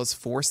won't feel as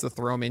forced to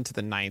throw him into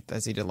the ninth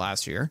as he did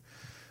last year.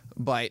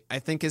 But I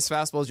think his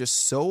fastball is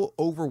just so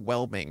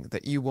overwhelming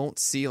that you won't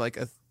see like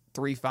a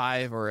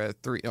 3.5 or a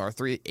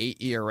 3.8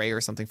 ERA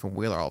or something from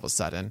Wheeler all of a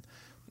sudden.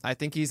 I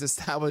think he's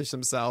established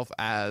himself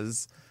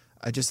as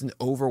just an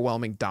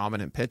overwhelming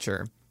dominant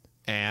pitcher.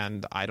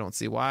 And I don't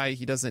see why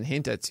he doesn't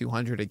hint at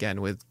 200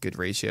 again with good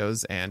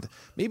ratios and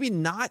maybe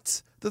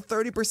not the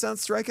 30%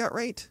 strikeout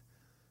rate,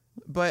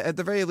 but at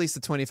the very least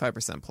the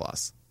 25%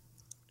 plus.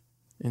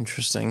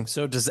 Interesting.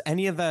 So does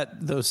any of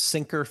those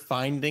sinker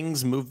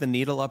findings move the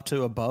needle up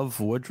to above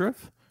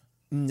Woodruff?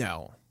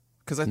 No,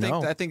 because I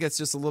think it's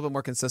just a little bit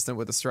more consistent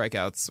with the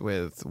strikeouts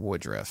with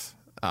Woodruff.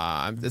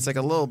 It's like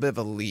a little bit of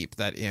a leap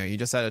that, you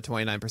just had a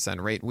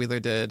 29% rate Wheeler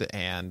did,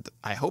 and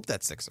I hope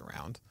that sticks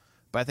around.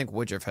 But I think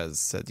Woodruff has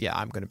said, yeah,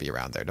 I'm going to be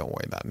around there. Don't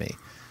worry about me.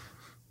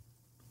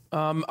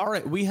 All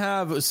right. We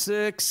have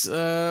six.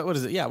 What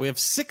is it? Yeah, we have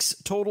 6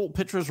 total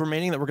pitchers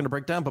remaining that we're going to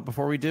break down. But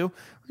before we do,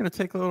 we're going to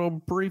take a little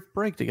brief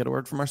break to get a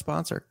word from our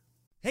sponsor.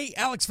 Hey,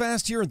 Alex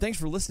Fast here, and thanks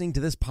for listening to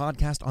this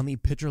podcast on the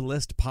Pitcher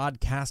List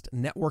Podcast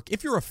Network.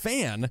 If you're a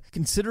fan,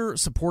 consider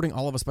supporting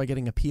all of us by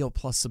getting a PL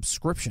Plus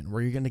subscription,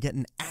 where you're going to get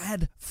an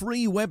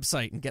ad-free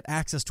website and get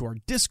access to our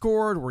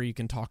Discord, where you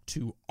can talk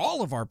to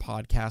all of our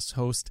podcast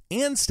hosts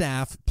and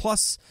staff.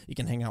 Plus, you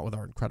can hang out with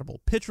our incredible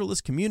Pitcher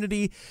List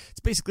community. It's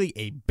basically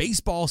a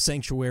baseball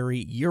sanctuary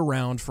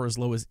year-round for as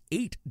low as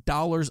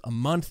 $8 a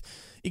month.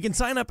 You can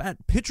sign up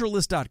at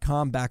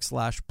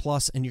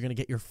pitcherlist.com/plus, and you're going to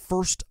get your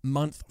first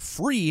month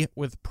free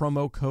with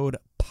promo code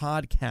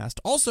podcast.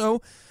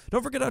 Also,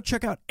 don't forget to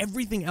check out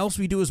everything else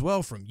we do as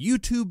well, from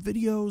YouTube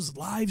videos,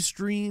 live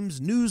streams,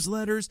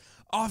 newsletters,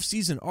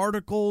 off-season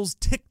articles,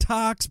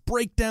 TikToks,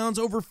 breakdowns,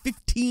 over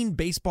 15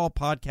 baseball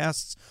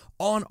podcasts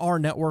on our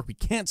network. We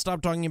can't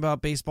stop talking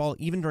about baseball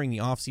even during the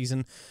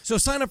off-season. So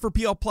sign up for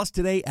PL Plus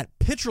today at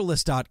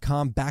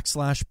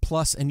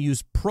pitcherlist.com/plus and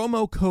use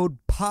promo code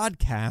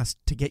podcast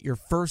to get your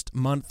first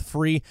month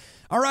free.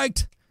 All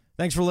right.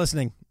 Thanks for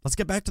listening. Let's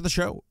get back to the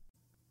show.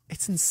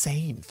 It's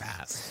insane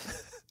fast.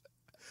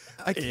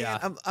 I can't.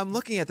 Yeah. I'm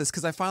looking at this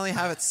because I finally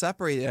have it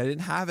separated. I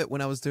didn't have it when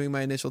I was doing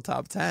my initial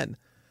top 10.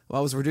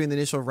 While we're doing the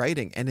initial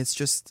writing, and it's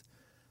just,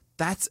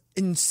 that's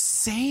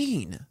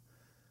insane.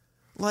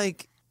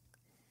 Like,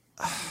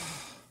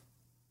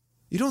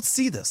 you don't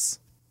see this.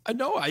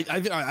 No, I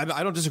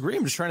don't disagree.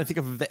 I'm just trying to think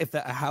of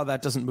how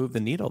that doesn't move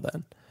the needle.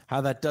 Then how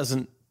that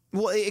doesn't.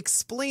 Well, it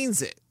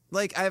explains it.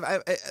 Like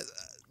at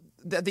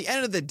the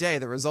end of the day,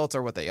 the results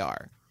are what they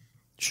are.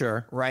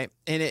 Sure. Right.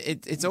 And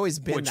it's always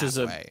been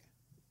that way.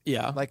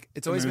 Yeah. Like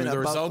it's always been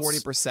above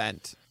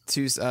 40%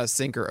 to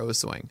sinker O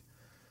swing.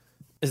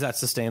 Is that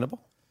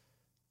sustainable?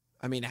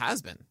 I mean, it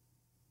has been.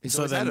 He's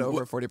always had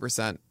over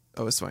 40%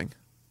 O swing.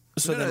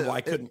 So then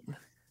why couldn't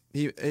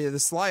the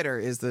slider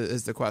is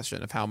the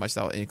question of how much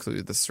that'll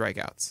include the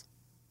strikeouts.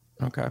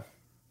 Okay.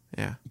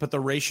 Yeah. But the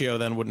ratio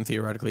then wouldn't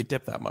theoretically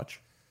dip that much.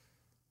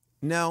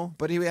 No,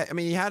 but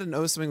he had an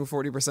O swing with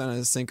 40% on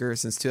his sinker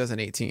since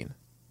 2018.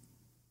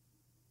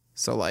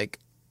 So like,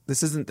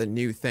 this isn't the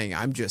new thing.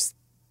 I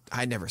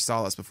never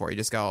saw this before. He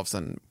just got all of a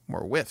sudden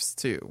more whiffs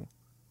too.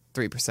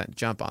 3%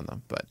 jump on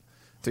them, but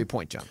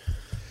 3-point jump.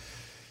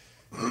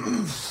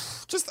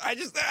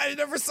 I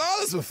never saw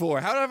this before.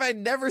 How have I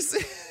never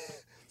seen?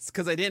 It's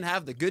because I didn't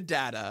have the good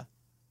data.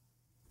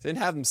 Didn't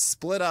have them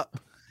split up.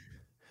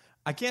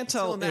 I can't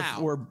tell if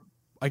we're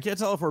I can't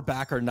tell if we're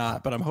back or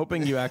not, but I'm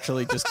hoping you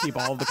actually just keep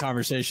all of the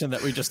conversation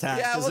that we just had.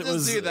 Yeah, we'll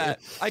just do that.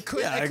 I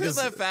couldn't because-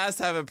 let Fast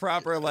have a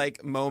proper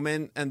like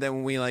moment, and then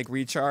when we like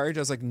recharge,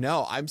 I was like,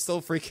 no, I'm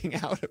still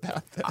freaking out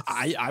about this.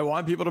 I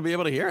want people to be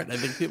able to hear it. I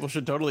think people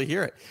should totally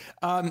hear it.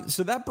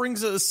 So that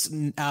brings us.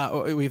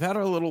 We've had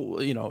our little,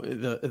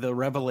 the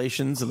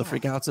revelations and the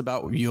freakouts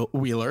about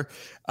Wheeler,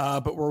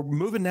 but we're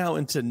moving now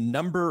into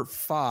number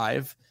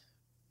 5.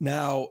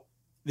 Now,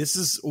 this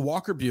is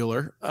Walker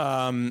Buehler.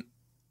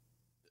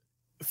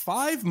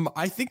 5,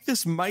 I think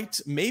this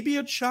maybe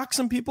it shock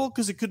some people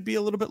because it could be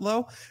a little bit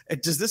low.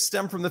 Does this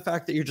stem from the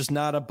fact that you're just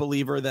not a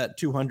believer that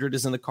 200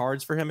 is in the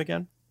cards for him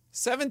again?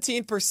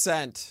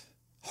 17%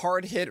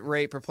 hard hit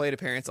rate per plate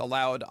appearance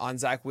allowed on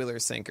Zach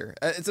Wheeler's sinker.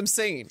 It's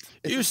insane.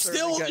 You're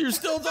still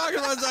talking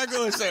about Zach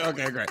Wheeler's sinker.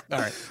 Okay, great. All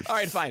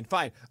right, fine.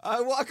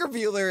 Walker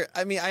Buehler.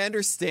 I mean, I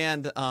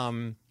understand.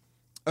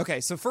 Okay,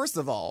 so first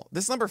of all,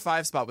 this number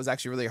 5 spot was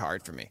actually really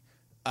hard for me.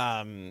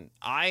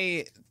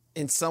 I,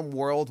 in some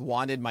world,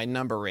 wanted my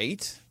number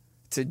 8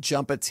 to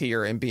jump a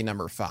tier and be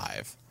number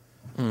 5.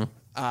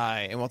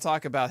 And we'll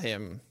talk about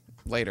him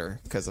later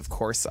because, of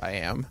course, I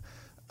am.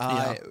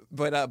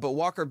 But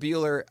Walker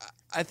Buehler,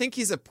 I think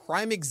he's a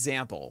prime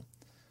example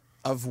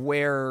of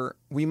where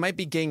we might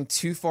be getting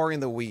too far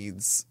in the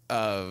weeds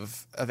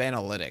of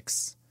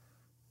analytics.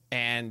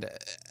 And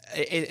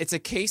it's a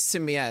case to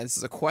me. This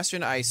is a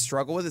question I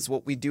struggle with. It's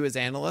what we do as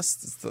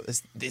analysts.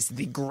 It's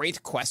the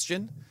great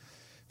question.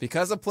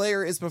 Because a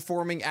player is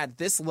performing at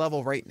this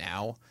level right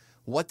now,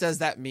 what does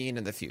that mean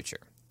in the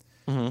future?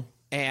 Mm-hmm.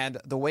 And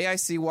the way I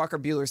see Walker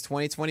Buehler's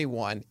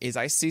 2021 is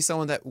I see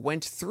someone that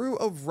went through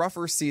a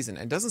rougher season.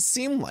 It doesn't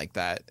seem like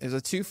that. There's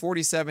a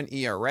 2.47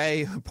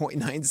 ERA,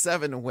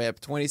 0.97 whip,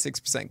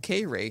 26%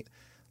 K rate.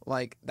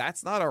 Like,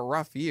 that's not a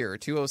rough year.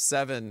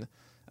 207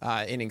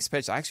 innings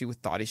pitched. I actually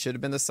thought he should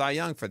have been the Cy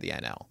Young for the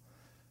NL.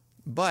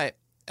 But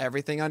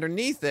everything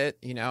underneath it,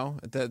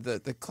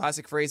 the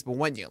classic phrase, but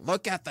when you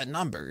look at the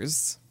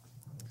numbers,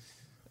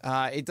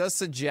 it does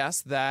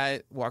suggest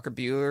that Walker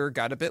Buehler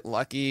got a bit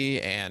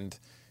lucky and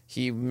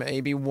he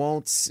maybe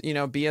won't,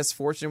 be as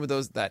fortunate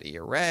with that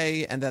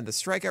ERA and then the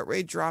strikeout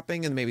rate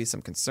dropping and maybe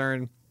some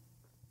concern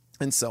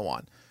and so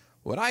on.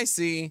 What I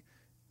see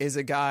is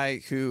a guy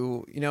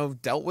who,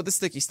 dealt with the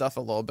sticky stuff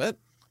a little bit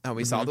and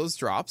we saw those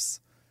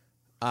drops.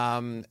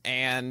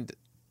 And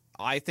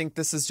I think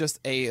this is just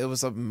it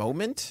was a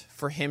moment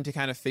for him to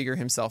kind of figure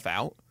himself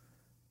out.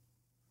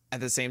 At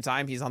the same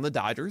time, he's on the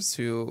Dodgers,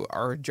 who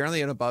are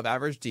generally an above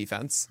average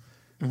defense.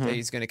 Mm-hmm.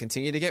 He's going to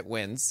continue to get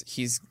wins.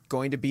 He's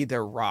going to be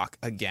their rock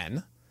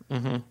again.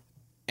 Mm-hmm.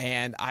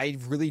 And I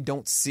really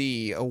don't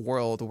see a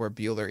world where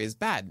Buehler is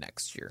bad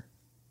next year.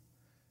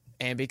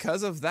 And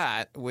because of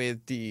that,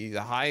 with the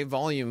high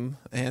volume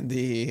and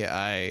the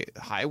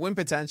high win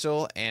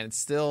potential, and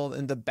still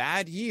in the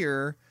bad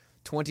year,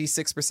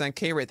 26%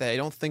 K rate that I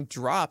don't think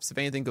drops if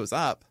anything goes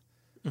up.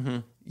 Mm-hmm.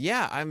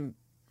 Yeah,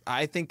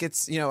 I think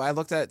it's, I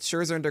looked at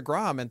Scherzer and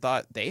DeGrom and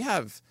thought they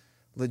have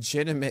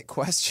legitimate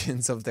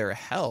questions of their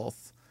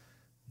health,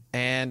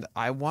 and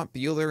I want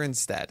Buehler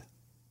instead.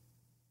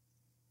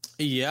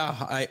 Yeah,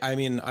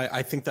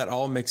 I think that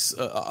all makes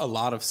a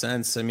lot of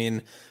sense. I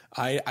mean,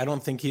 I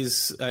don't think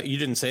he's, you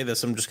didn't say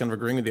this, I'm just kind of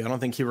agreeing with you. I don't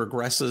think he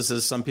regresses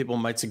as some people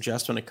might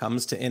suggest when it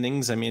comes to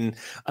innings. I mean,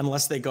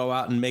 unless they go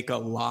out and make a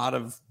lot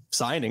of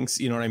signings,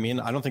 you know what I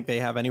mean? I don't think they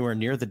have anywhere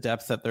near the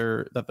depth that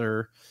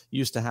they're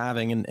used to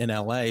having in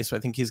LA. So I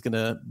think he's going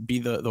to be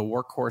the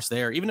workhorse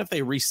there. Even if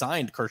they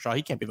re-signed Kershaw,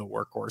 he can't be the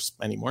workhorse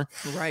anymore.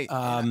 Right.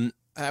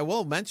 I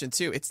will mention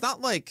too, it's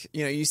not like,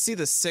 you see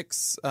the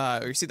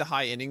you see the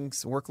high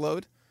innings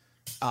workload.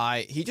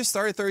 He just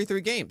started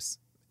 33 games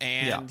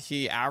and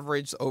he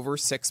averaged over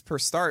 6 per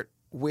start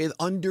with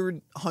under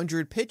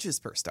 100 pitches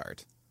per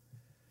start.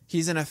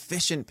 He's an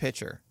efficient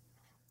pitcher.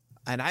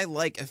 And I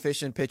like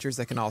efficient pitchers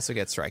that can also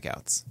get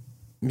strikeouts.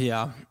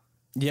 Yeah.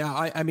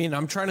 I mean,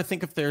 I'm trying to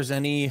think if there's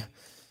any.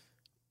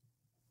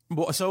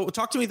 Well, so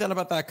talk to me then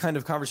about that kind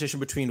of conversation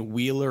between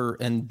Wheeler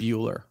and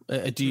Buehler.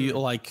 Do you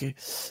like?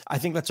 I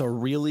think that's a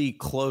really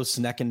close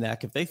neck and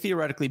neck. If they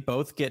theoretically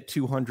both get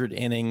 200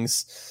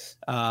 innings,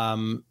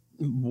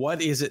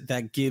 what is it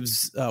that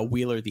gives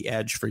Wheeler the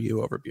edge for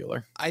you over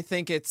Buehler? I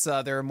think it's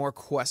there are more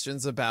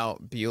questions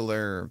about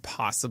Buehler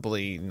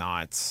possibly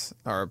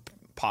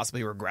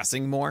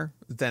regressing more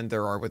than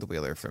there are with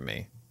Wheeler for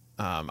me.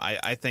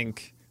 I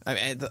think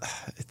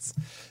it's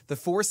the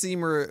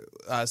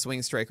 4-seamer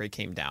swing strike rate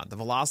came down. The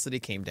velocity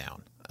came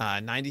down.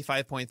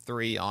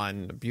 95.3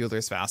 on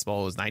Buehler's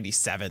fastball was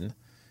 97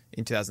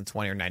 in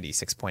 2020 or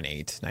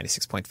 96.8,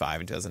 96.5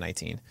 in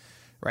 2019.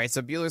 Right.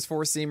 So Buehler's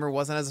 4-seamer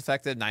wasn't as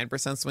affected.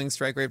 9% swing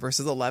strike rate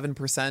versus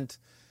 11%.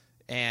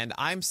 And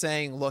I'm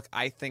saying, look,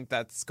 I think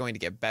that's going to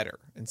get better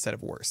instead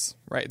of worse.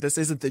 Right. This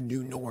isn't the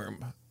new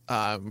norm.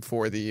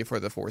 For the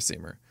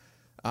 4-seamer.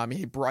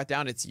 He brought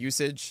down its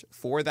usage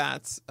for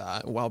that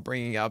while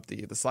bringing up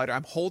the slider.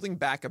 I'm holding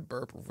back a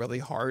burp really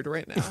hard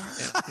right now.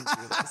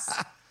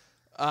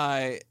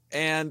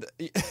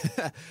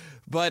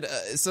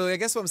 So I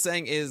guess what I'm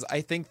saying is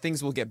I think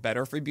things will get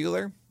better for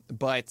Buehler,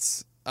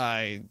 but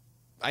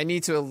I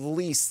need to at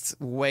least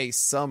weigh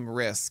some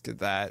risk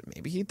that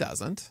maybe he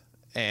doesn't.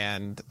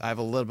 And I have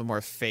a little bit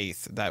more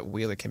faith that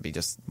Wheeler can be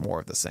just more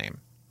of the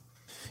same.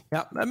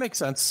 Yeah, that makes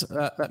sense.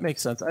 That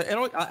makes sense.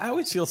 I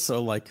always feel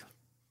so like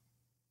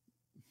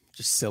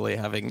just silly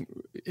having,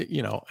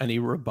 any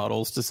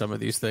rebuttals to some of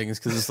these things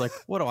because it's like,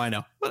 what do I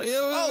know?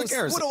 Who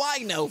cares? What do I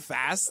know?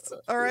 Fast.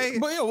 All right.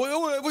 But yeah,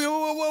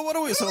 what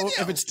do we? So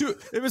if it's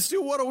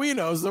two, what do we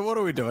know? So what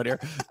are we doing here?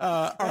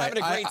 All We're right,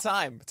 having a great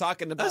time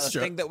talking about a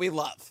thing that we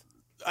love.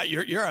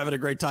 You're having a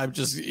great time.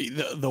 Just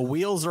the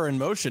wheels are in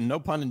motion. No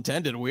pun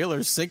intended.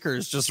 Wheeler's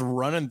sinkers just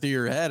running through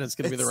your head. It's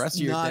going to be the rest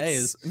of your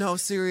days. No,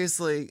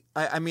 seriously.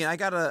 I mean, I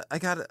can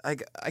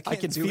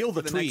feel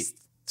the tweet. Next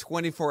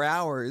 24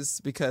 hours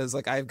because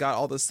like I've got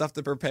all this stuff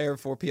to prepare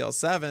for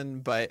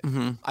PL7, but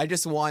I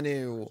just want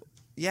to,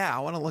 I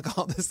want to look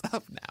all this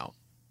up now.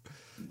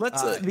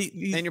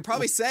 And you're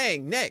probably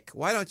saying, Nick,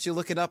 why don't you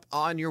look it up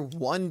on your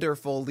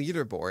wonderful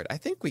leaderboard? I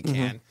think we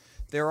can.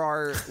 There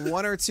are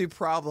one or two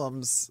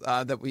problems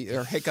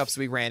or hiccups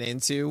we ran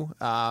into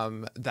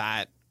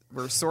that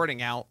we're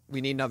sorting out.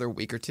 We need another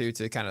week or two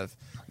to kind of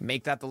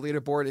make that the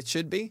leaderboard it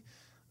should be.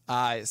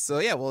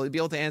 We'll be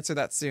able to answer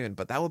that soon.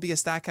 But that will be a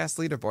StatCast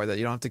leaderboard that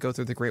you don't have to go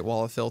through the Great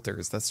Wall of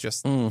Filters. That's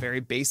just a very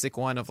basic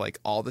one of like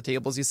all the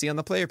tables you see on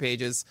the player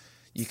pages.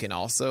 You can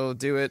also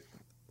do it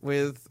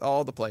with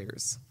all the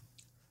players.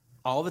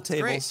 All the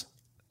tables,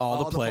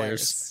 all the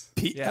players.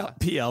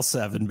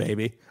 PL7,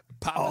 baby.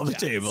 All the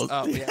tables.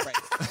 Oh, yeah, right.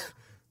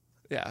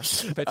 Yeah,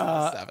 7.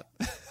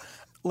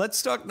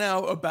 Let's talk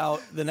now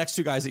about the next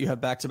two guys that you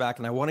have back to back,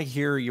 and I want to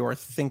hear your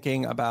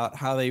thinking about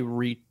how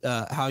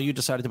how you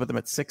decided to put them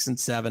at 6 and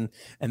 7,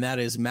 and that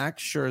is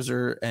Max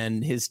Scherzer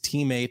and his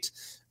teammate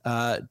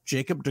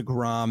Jacob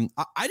deGrom.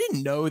 I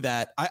didn't know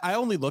that. I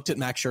only looked at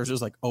Max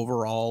Scherzer's like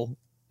overall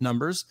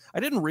numbers. I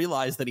didn't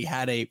realize that he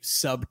had a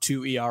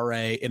sub-2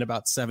 ERA in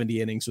about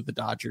 70 innings with the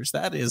Dodgers.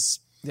 That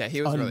is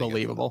he was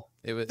unbelievable.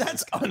 Really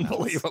That's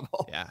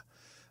unbelievable. Yeah.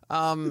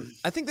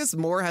 I think this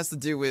more has to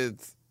do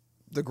with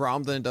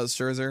DeGrom than it does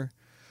Scherzer.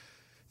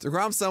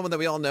 DeGrom's someone that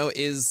we all know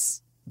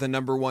is the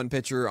number one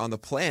pitcher on the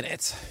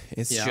planet.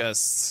 It's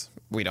just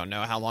we don't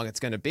know how long it's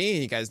going to be.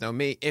 You guys know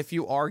me. If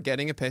you are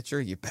getting a pitcher,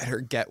 you better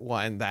get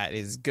one that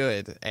is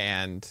good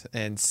and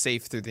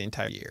safe through the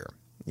entire year.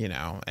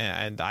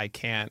 And I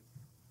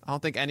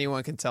don't think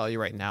anyone can tell you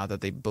right now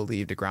that they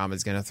believe DeGrom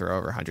is going to throw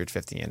over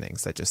 150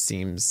 innings. That just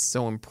seems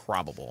so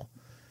improbable.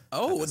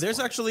 Oh, there's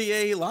actually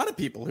a lot of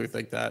people who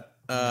think that.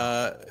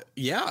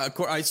 Of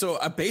course. So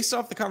based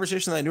off the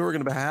conversation that I knew we were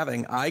going to be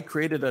having, I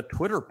created a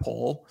Twitter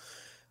poll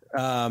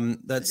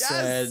that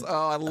said,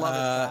 "Oh, I love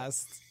it."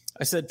 Fast.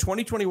 I said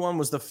 2021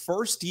 was the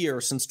first year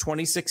since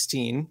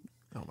 2016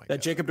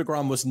 that Jacob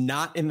deGrom was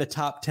not in the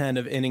top 10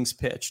 of innings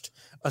pitched.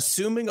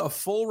 Assuming a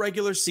full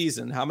regular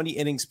season, how many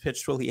innings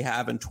pitched will he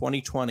have in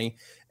 2020?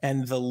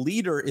 And the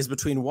leader is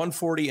between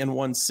 140 and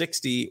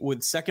 160,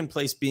 with second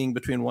place being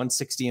between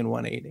 160 and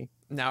 180.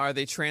 Now, are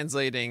they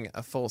translating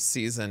a full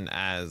season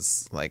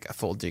as like a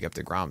full Jacob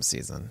deGrom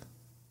season?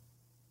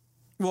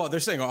 Well, they're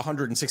saying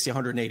 160,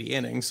 180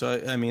 innings.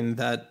 So, I mean,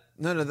 that...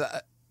 No.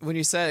 When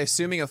you said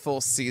assuming a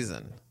full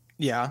season...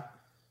 Yeah.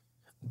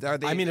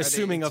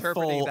 Assuming a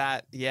full...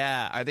 that?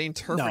 Yeah. Are they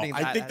interpreting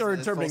that? I think they're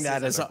interpreting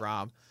that as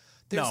DeGrom.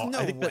 There's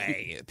no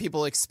way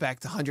people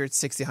expect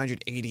 160,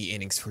 180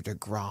 innings for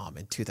DeGrom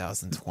in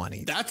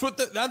 2020. That's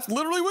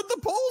literally what the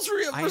polls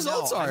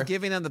results are. I'm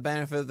giving them the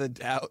benefit of the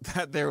doubt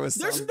that there's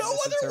no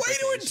other way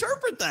to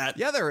interpret that.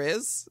 Yeah, there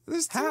is.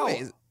 There's two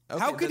ways.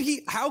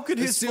 Okay, how could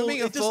his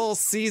assuming a full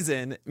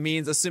season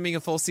means assuming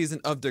a full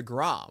season of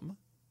DeGrom?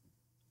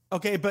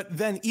 Okay, but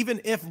then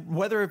even if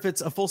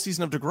it's a full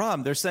season of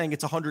DeGrom, they're saying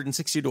it's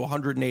 160 to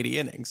 180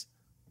 innings.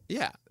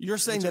 Yeah. You're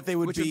saying that they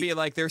would be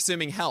like they're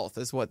assuming health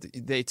is what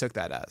they took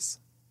that as.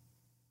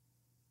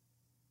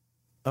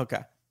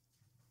 Okay.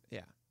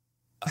 Yeah.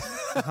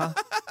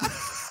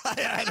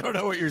 I don't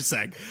know what you're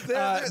saying.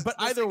 But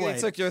either way. They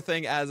took your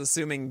thing as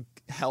assuming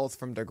health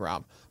from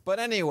DeGrom. But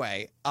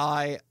anyway,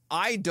 I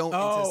don't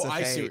anticipate.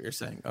 I see what you're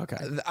saying. Okay.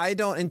 I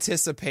don't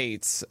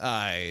anticipate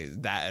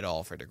that at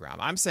all for DeGrom.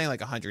 I'm saying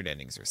like 100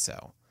 innings or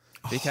so.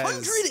 Because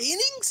 100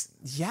 innings?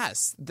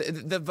 Yes.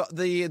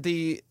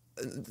 The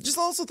just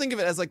also think of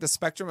it as like the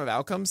spectrum of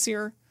outcomes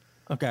here.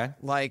 Okay.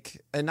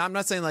 Like, and I'm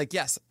not saying like,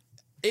 yes,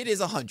 it is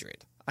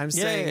 100. I'm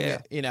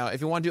saying,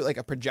 if you want to do it like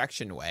a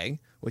projection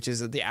way, which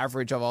is the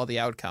average of all the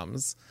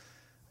outcomes,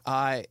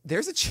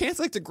 there's a chance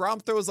like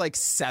DeGrom throws like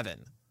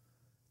 7.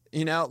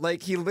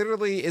 Like he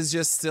literally is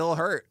just still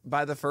hurt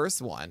by the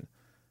first one,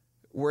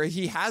 where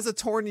he has a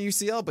torn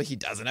UCL, but he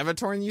doesn't have a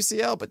torn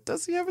UCL. But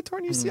does he have a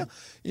torn UCL?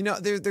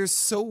 There's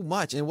so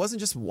much. And it wasn't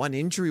just one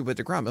injury with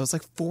DeGrom. It was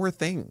like 4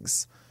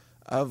 things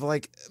of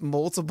like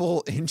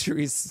multiple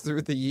injuries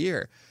through the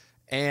year.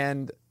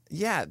 And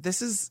yeah,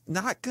 this is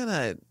not going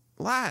to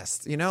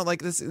last,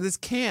 like this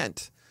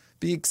can't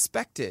be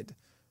expected.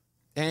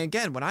 And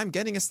again, when I'm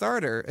getting a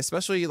starter,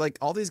 especially like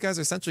all these guys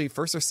are essentially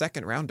first or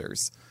second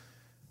rounders,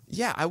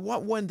 yeah, I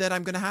want one that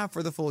I'm going to have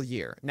for the full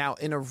year. Now,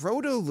 in a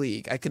roto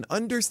league, I can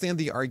understand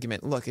the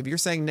argument. Look, if you're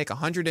saying, Nick,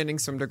 100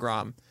 innings from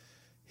DeGrom,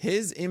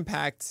 his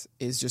impact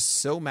is just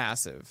so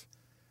massive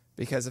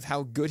because of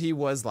how good he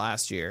was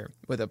last year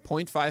with a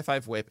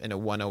 .55 whip and a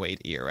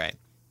 108 ERA.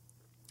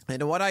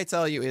 And what I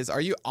tell you is,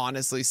 are you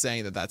honestly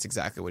saying that that's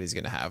exactly what he's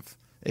going to have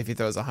if he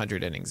throws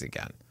 100 innings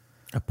again?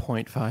 A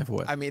 .5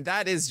 whip. I mean,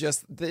 that is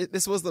just,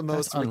 this was the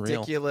most unreal.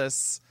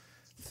 ridiculous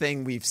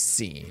thing we've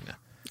seen.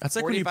 That's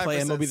like when you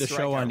play MLB The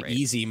Show on rate.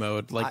 easy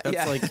mode. Like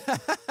that's like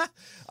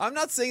I'm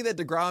not saying that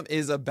DeGrom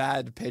is a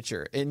bad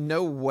pitcher. In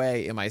no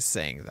way am I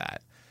saying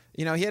that.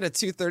 You know, he had a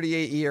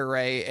 2.38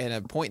 ERA and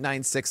a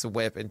 .96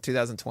 whip in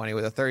 2020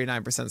 with a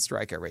 39%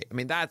 strikeout rate. I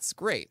mean, that's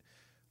great.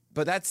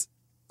 But that's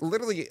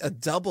literally a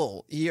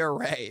double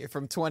ERA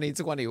from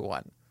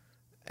 2021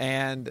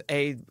 and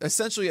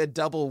essentially a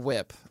double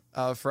whip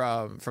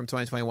from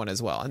 2021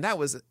 as well. And that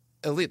was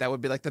elite. That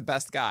would be like the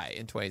best guy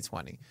in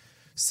 2020.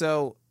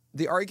 So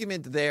the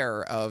argument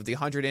there of the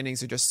 100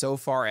 innings are just so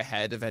far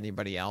ahead of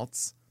anybody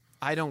else,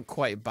 I don't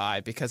quite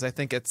buy, because I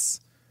think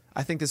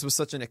this was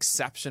such an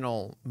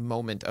exceptional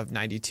moment of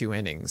 92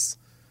 innings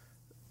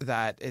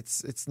that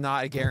it's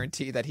not a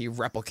guarantee that he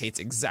replicates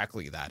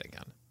exactly that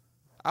again.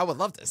 I would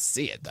love to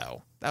see it,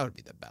 though. That would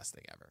be the best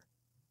thing ever.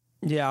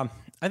 Yeah,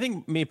 I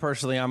think me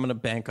personally, I'm going to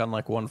bank on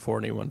like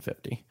 140,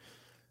 150.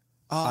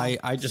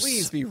 I just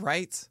please be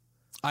right.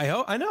 I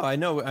hope. I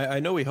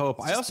know. We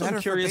hope. I also am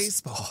curious.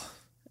 Baseball.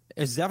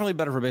 It's definitely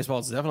better for baseball.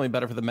 It's definitely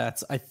better for the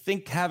Mets. I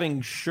think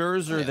having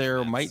Scherzer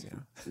there might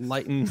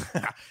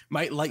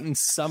lighten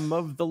some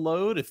of the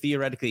load if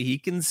theoretically he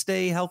can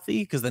stay healthy,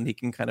 because then he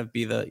can kind of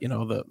be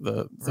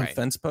the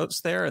fence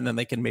post there, and then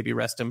they can maybe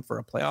rest him for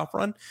a playoff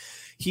run.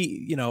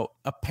 He,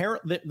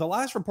 apparently the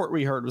last report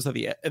we heard was that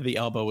the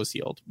elbow was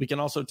healed. We can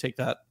also take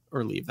that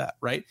or leave that,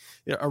 right?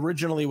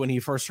 Originally, when he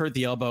first hurt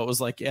the elbow, it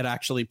was like it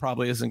actually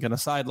probably isn't going to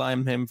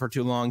sideline him for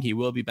too long. He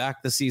will be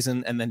back this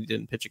season, and then he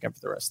didn't pitch again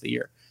for the rest of the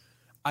year.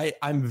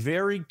 I'm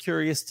very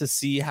curious to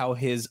see how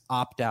his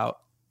opt-out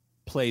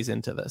plays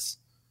into this.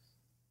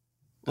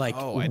 Like,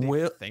 I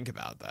didn't think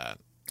about that.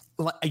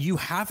 You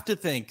have to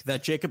think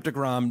that Jacob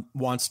deGrom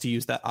wants to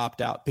use that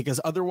opt-out,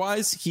 because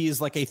otherwise he is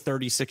like a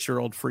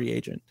 36-year-old free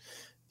agent.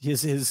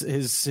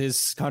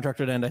 His contract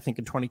would end, I think,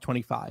 in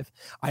 2025.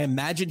 I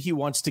imagine he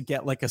wants to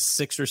get like a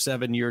 6 or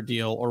 7 year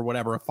deal or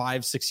whatever, a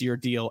 5-6 year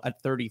deal at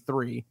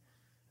 33,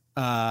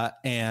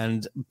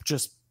 and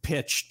just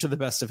pitch to the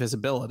best of his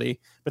ability.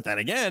 But then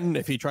again,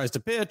 if he tries to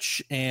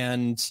pitch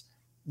and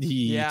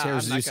he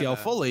tears his UCL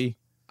fully,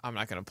 I'm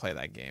not going to play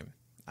that game.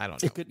 I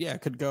don't know.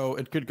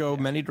 It could go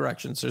many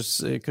directions.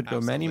 It could go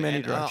many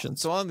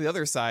directions. So on the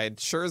other side,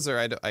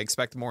 Scherzer, I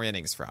expect more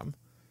innings from.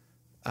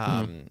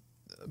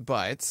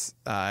 But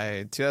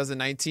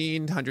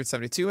 2019,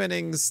 172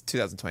 innings,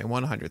 2021,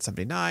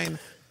 179.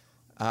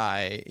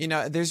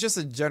 There's just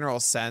a general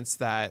sense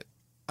that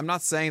I'm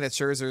not saying that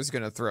Scherzer is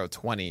going to throw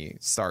 20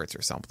 starts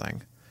or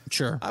something.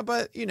 Sure.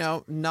 But,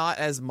 not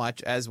as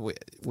much as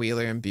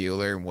Wheeler and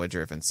Buehler and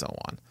Woodruff and so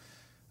on.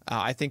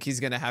 I think he's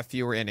going to have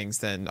fewer innings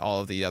than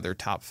all of the other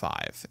top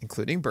 5,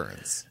 including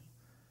Burns.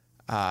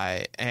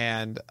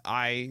 And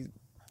I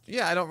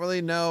don't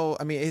really know.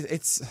 I mean,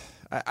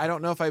 I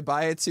don't know if I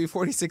buy a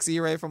 2.46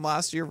 ERA from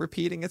last year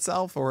repeating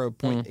itself, or a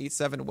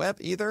 .87 whip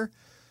either.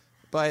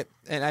 And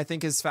I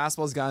think his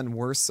fastball has gotten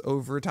worse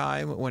over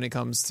time when it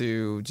comes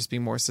to just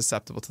being more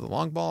susceptible to the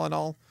long ball and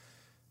all.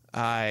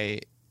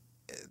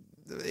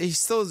 He's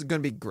still going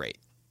to be great,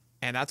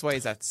 and that's why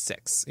he's at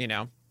 6.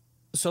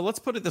 So let's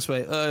put it this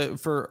way: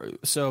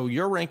 so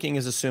your ranking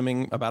is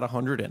assuming about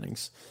 100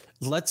 innings.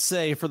 Let's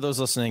say, for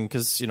those listening,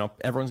 because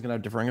everyone's going to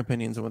have differing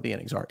opinions on what the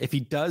innings are. If he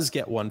does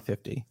get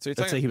 150, so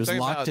let's say he was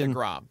locked in.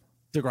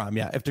 DeGrom,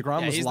 yeah. If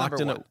DeGrom was locked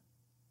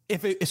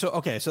in,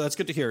 so that's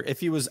good to hear.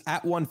 If he was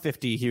at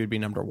 150, he would be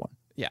number 1.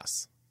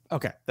 Yes.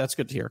 Okay, that's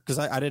good to hear, because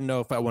I didn't know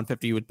if at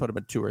 150 you would put him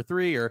at 2 or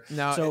 3 or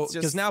no. So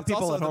because now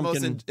people at home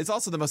it's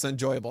also the most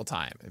enjoyable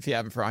time if you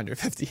have him for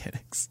 150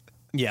 innings.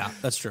 Yeah,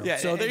 that's true. Yeah,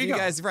 so there you go,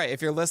 guys. Right,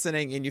 if you're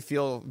listening and you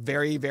feel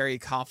very, very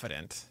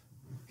confident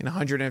in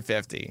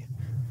 150,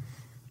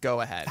 go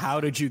ahead.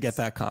 How did you get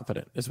that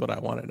confident is what I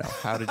want to know.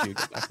 How did you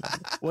get that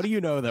confident? What do you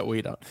know that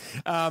we don't?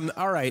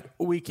 All right,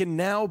 we can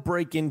now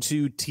break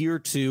into tier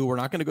 2. We're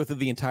not going to go through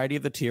the entirety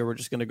of the tier. We're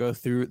just going to go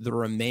through the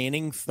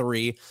remaining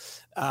 3.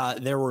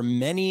 There were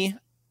many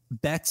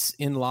bets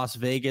in Las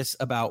Vegas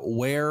about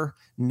where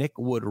Nick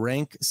would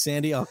rank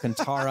Sandy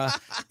Alcantara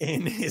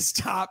in his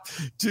top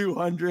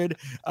 200.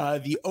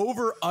 The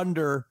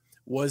over-under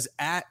was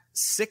at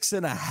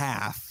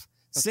 6.5.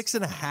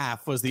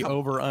 6.5 was the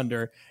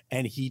over-under,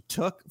 and he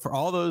took, for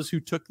all those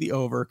who took the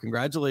over,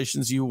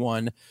 congratulations, you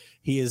won.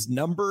 He is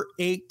number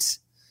 8.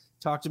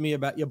 Talk to me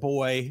about your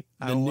boy,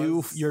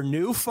 your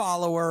new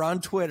follower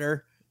on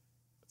Twitter,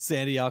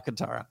 Sandy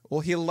Alcantara. Well,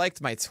 he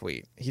liked my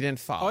tweet. He didn't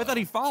follow. Oh, I thought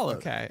he followed.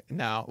 Okay,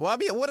 no. Well, I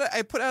mean,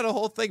 I put out a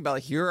whole thing about,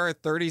 like, here are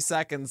 30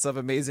 seconds of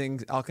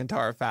amazing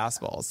Alcantara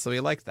fastballs. So he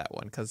liked that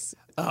one because.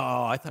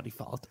 Oh, I thought he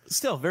followed.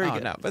 Still very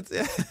good. No, but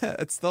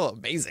it's still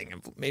amazing.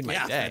 It made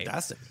my day.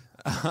 Fantastic.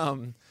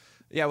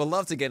 Yeah, we'd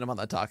love to get him on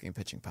the Talking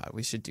Pitching Pod.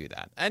 We should do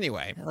that.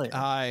 Anyway,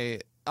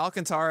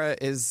 Alcantara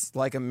is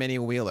like a mini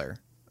Wheeler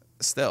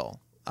still.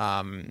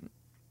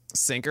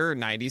 Sinker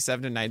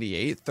 97 to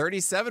 98,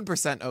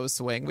 37% O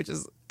swing, which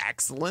is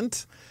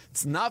excellent.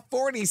 It's not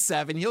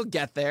 47. He'll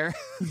get there.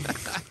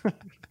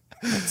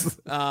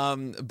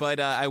 But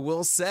I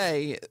will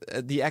say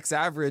the X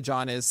average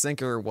on his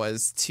sinker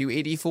was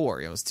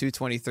 284. It was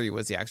 223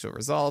 was the actual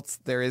result.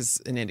 There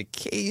is an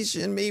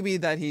indication maybe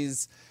that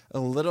he's a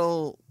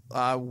little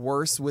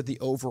worse with the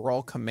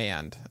overall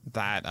command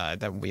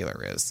that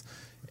Wheeler is.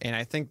 And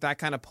I think that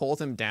kind of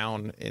pulled him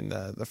down in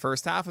the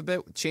first half a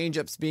bit.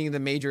 Changeups being the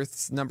major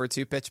number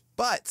 2 pitch,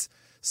 but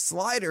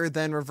slider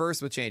then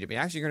reversed with changeup.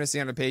 Actually, you're going to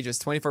see on the pages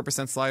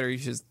 24% slider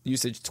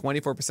usage,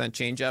 24%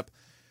 changeup,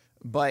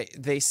 but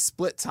they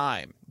split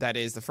time. That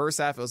is, the first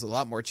half it was a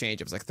lot more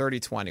changeup. It was like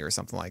 30-20 or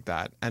something like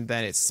that, and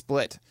then it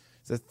split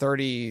to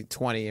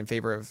 30-20 in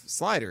favor of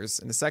sliders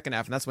in the second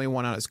half, and that's when he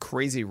went on his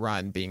crazy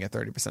run, being a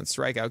 30%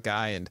 strikeout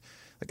guy and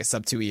like a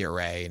sub-2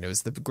 ERA, and it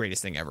was the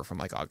greatest thing ever from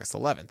like August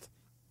 11th.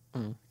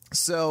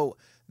 So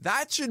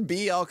that should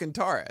be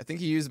Alcantara. I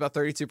think he used about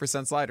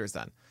 32% sliders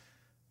then.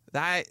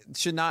 That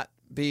should not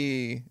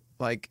be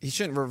like, he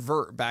shouldn't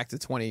revert back to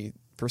 20%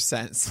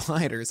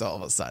 sliders all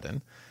of a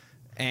sudden.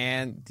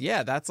 And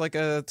yeah, that's like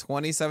a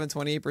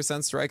 27-28%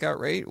 strikeout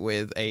rate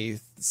with a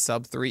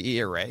sub 3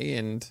 ERA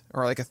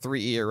or like a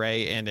 3 ERA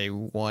and a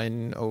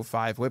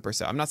 105 whip or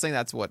so. I'm not saying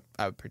that's what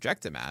I would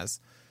project him as,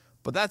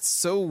 but that's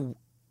so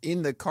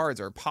in the cards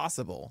or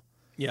possible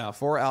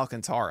for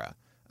Alcantara.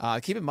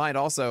 Keep in mind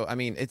also, I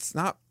mean, it's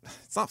not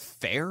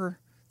fair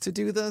to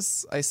do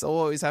this. I still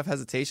always have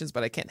hesitations,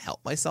 but I can't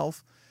help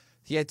myself.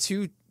 He had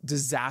 2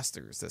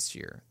 disasters this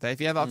year that if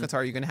you have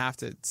Alcantara, you're going to have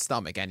to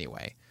stomach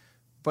anyway.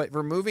 But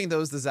removing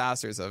those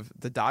disasters of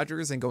the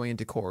Dodgers and going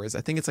into Coors, I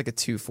think it's like a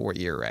 2.4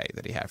 ERA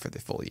that he had for the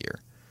full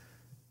year.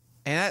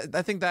 And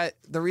I think that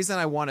the reason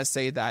I want to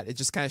say that, it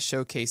just kind of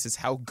showcases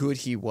how good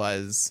he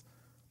was,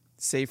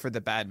 save for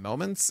the bad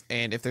moments.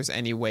 And if there's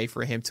any way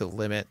for him to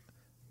limit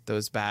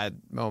those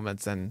bad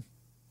moments, and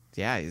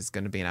yeah, he's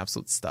going to be an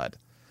absolute stud.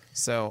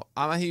 So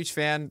I'm a huge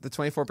fan. The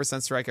 24%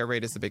 strikeout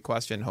rate is the big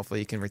question. Hopefully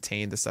he can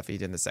retain the stuff he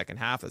did in the second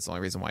half. That's the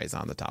only reason why he's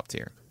on the top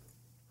tier.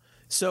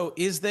 So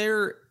is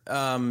the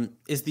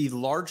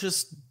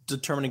largest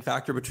determining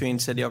factor between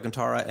Sandy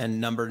Alcantara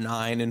and number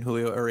 9 and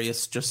Julio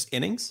Urias just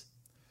innings?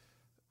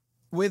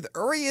 With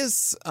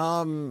Urias,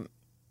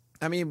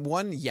 I mean,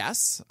 one,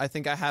 yes. I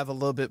think I have a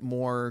little bit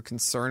more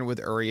concern with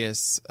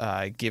Urias,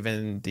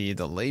 given the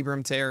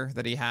labrum tear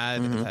that he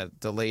had that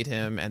delayed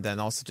him, and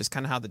then also just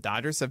kind of how the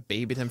Dodgers have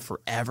babied him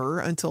forever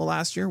until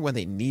last year when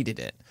they needed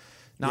it.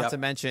 Not to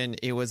mention,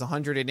 it was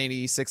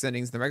 186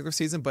 innings in the regular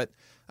season, but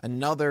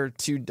another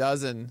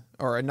dozen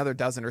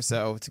or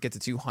so to get to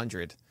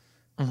 200,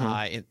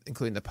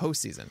 including the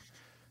postseason.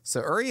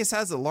 So Urias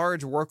has a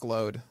large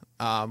workload,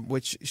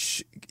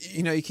 which,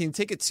 you can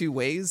take it 2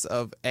 ways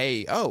of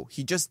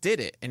he just did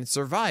it and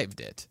survived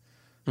it,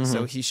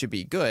 so he should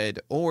be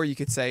good. Or you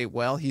could say,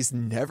 well, he's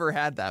never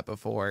had that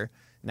before.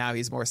 Now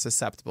he's more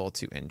susceptible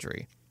to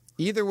injury.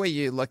 Either way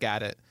you look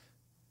at it,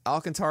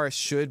 Alcantara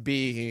should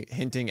be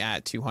hinting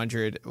at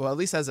 200, well, at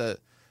least has a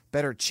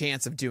better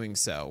chance of doing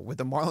so, with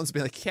the Marlins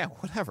being like, yeah,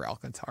 whatever,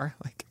 Alcantara.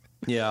 Like,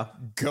 yeah,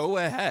 go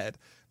ahead.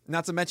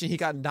 Not to mention he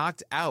got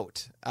knocked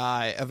out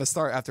of a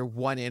start after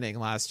 1 inning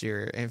last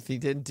year. And if he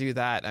didn't do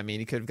that, I mean,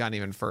 he could have gone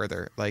even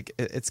further. Like,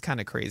 it's kind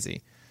of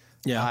crazy.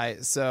 Yeah.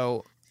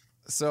 So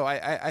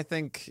I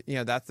think,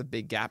 that's the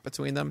big gap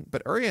between them.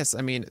 But Urias,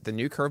 I mean, the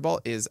new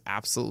curveball is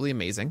absolutely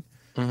amazing.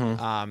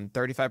 35%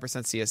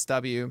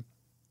 CSW.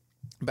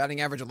 Batting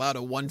average allowed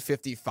a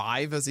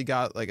 155 as he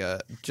got like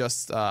a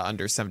just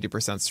under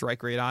 70%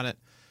 strike rate on it.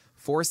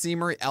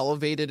 Four-seamer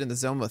elevated in the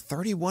zone with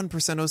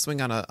 31% O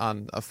swing on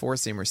a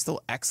four-seamer, still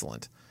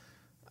excellent.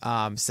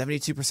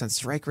 72%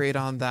 strike rate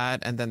on that,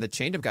 and then the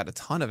changeup got a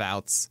ton of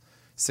outs,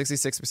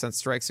 66%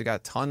 strikes. We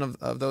got a ton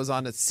of those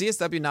on it.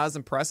 CSW not as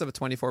impressive at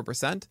 24%,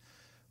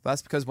 but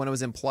that's because when it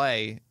was in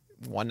play,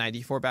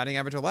 194 batting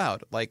average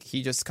allowed. Like,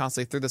 he just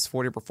constantly threw this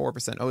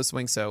 44% O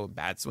swing, so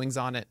bad swings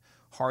on it.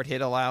 Hard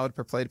hit allowed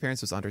per plate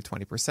appearance was under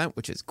 20%,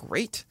 which is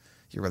great.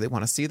 You really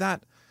want to see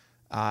that.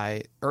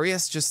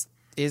 Urias just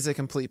is a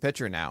complete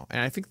pitcher now.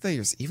 And I think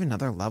there's even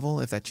another level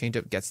if that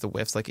changeup gets the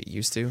whiffs like it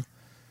used to.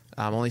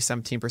 Only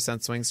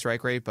 17% swing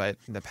strike rate, but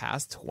in the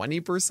past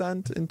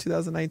 20% in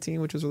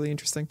 2019, which was really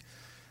interesting.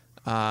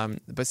 So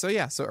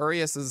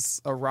Urias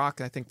is a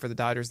rock, I think, for the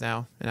Dodgers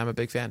now, and I'm a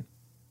big fan.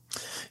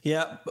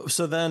 Yeah.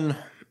 So then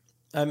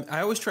I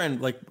always try and,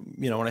 like,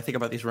 when I think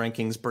about these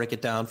rankings, break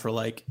it down for,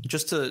 like,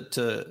 just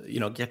to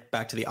get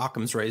back to the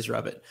Occam's razor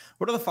of it.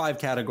 What are the 5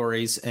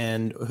 categories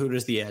and who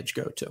does the edge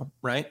go to?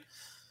 Right.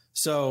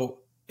 So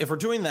if we're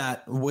doing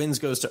that, wins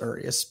goes to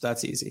Urias.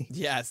 That's easy.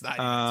 Yeah, it's not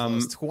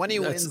even close. 20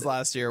 wins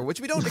last year, which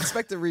we don't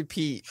expect to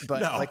repeat,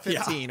 but like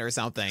 15 or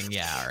something.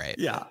 Yeah, all right.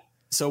 Yeah.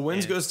 So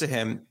wins goes to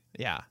him.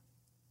 Yeah.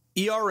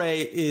 ERA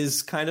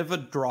is kind of a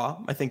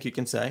draw, I think you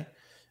can say.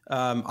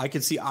 I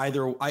could see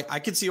either. I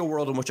could see a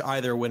world in which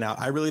either win out.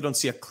 I really don't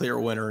see a clear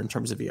winner in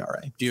terms of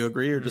ERA. Do you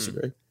agree or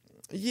disagree?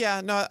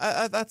 Yeah, no,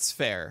 that's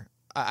fair.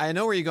 I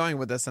know where you're going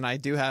with this, and I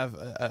do have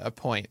a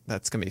point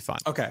that's going to be fun.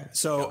 Okay,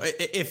 so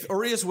if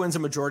Urias wins a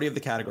majority of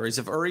the categories,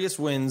 if Urias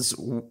wins,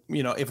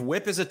 if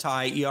WHIP is a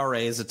tie,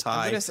 ERA is a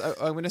tie.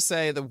 I'm going to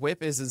say the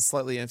WHIP is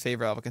slightly in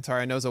favor of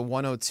Alcantara. I know it was a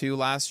 102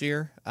 last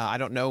year. I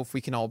don't know if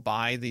we can all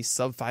buy the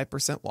sub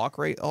 5% walk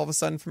rate all of a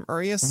sudden from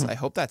Urias. I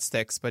hope that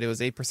sticks, but it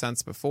was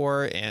 8%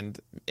 before, and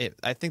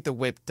I think the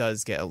WHIP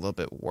does get a little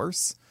bit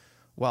worse,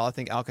 while I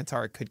think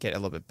Alcantara could get a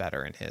little bit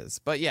better in his.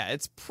 But yeah,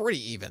 it's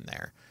pretty even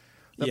there.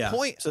 The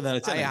point so then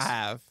it's I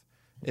have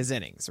is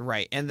innings,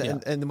 right?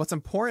 And what's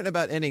important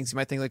about innings, you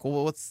might think like,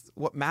 well,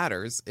 what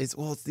matters is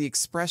it's the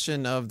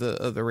expression of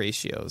the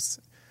ratios.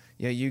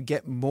 You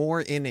get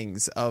more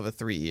innings of a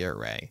 3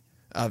 ERA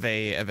of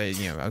a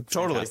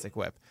fantastic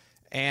WHIP,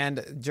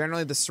 and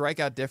generally the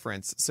strikeout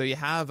difference. So you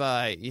have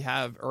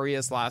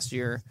Urias last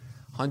year,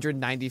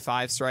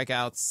 195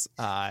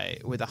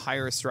 strikeouts with a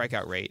higher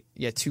strikeout rate.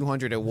 Yet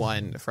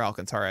 201 for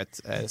Alcantara,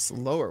 a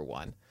lower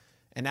one.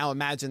 And now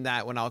imagine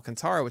that when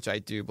Alcantara, which I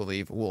do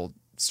believe will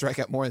strike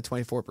out more than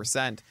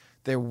 24%,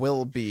 there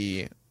will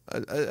be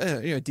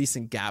a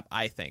decent gap,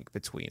 I think,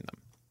 between them.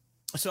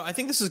 So I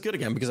think this is good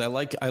again because I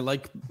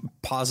like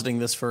positing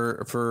this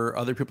for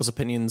other people's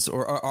opinions,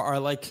 or I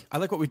like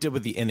what we did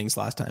with the innings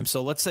last time.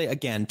 So let's say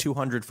again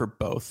 200 for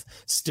both,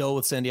 still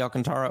with Sandy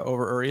Alcantara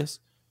over Urias.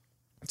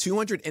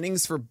 200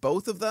 innings for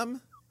both of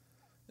them?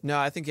 No,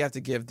 I think you have to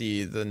give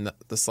the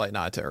slight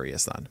nod to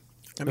Urias then.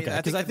 I mean, okay,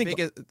 I think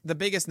the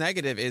biggest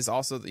negative is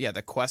also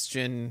the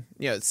question.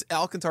 It's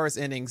Alcantara's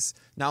innings.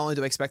 Not only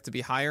do I expect to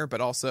be higher,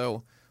 but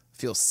also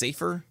feel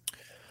safer.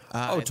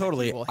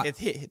 Totally.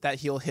 That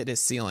he'll hit his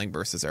ceiling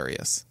versus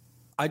Urias.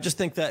 I just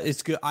think that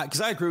it's good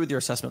because I agree with your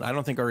assessment. I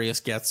don't think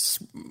Urias gets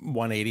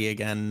 180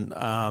 again.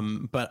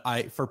 But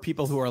for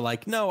people who are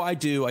like, no, I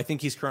do. I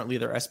think he's currently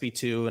their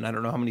SB2, and I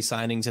don't know how many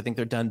signings. I think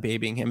they're done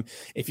babying him.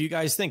 If you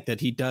guys think that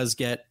he does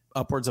get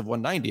upwards of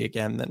 190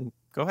 again, then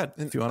go ahead.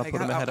 If you want to put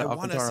him ahead of Alcantara. I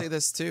want to say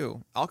this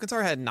too.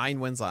 Alcantara had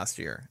 9 wins last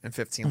year and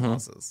 15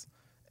 losses.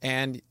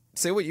 And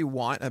say what you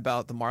want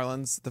about the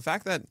Marlins, the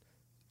fact that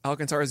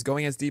Alcantara is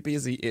going as deep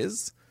as he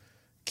is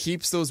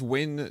keeps those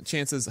win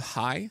chances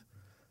high,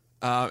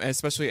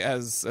 especially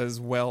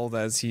as well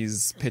as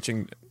he's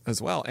pitching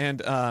as well.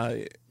 And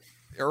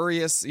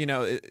Urias,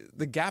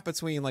 the gap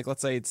between, like,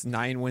 let's say it's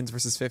 9 wins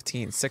versus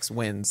 15, 6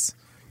 wins,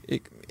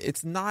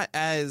 it's not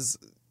as,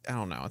 I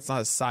don't know, it's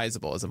not as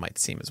sizable as it might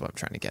seem, is what I'm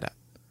trying to get at.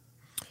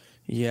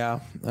 Yeah,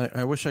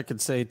 I wish I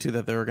could say, too,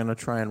 that they were going to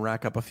try and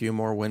rack up a few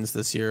more wins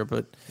this year,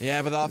 but...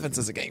 Yeah, but the offense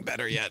isn't getting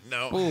better yet,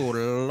 no. Oh,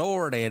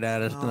 lordy,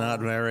 that is not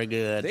very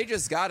good. They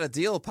just got to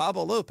deal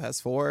Pablo Lopez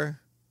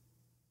for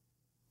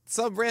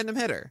some random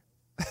hitter.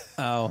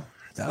 Oh,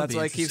 that's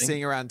what I keep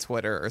seeing around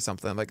Twitter or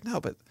something. I'm like, no,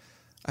 but,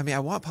 I mean, I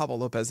want Pablo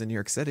Lopez in New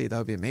York City. That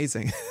would be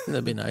amazing.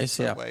 That'd be nice,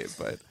 yeah.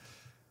 But,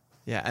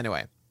 yeah,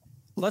 anyway.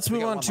 Let's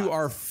move on to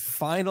our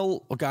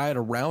final guy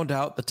to round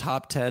out the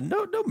top 10.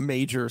 No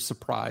major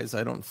surprise,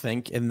 I don't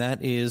think. And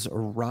that is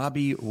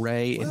Robbie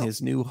Ray in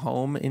his new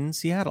home in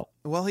Seattle.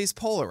 Well, he's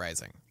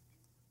polarizing.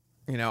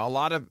 A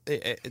lot of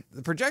the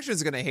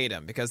projections are going to hate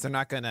him because they're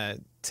not going to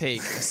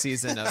take a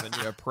season of a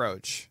new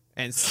approach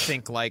and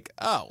think like,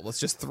 oh, let's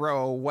just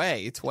throw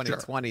away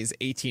 2020's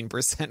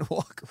 18%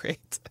 walk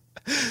rate.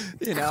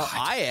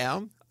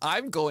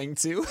 I'm going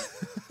to.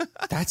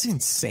 That's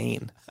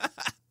insane.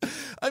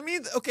 I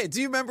mean, okay,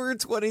 do you remember in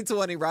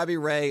 2020, Robbie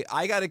Ray,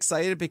 I got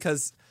excited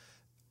because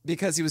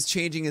he was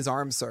changing his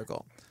arm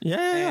circle.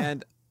 Yeah.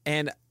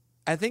 And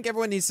I think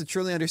everyone needs to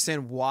truly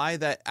understand why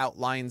that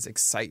outlines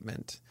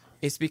excitement.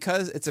 It's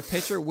because it's a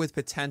pitcher with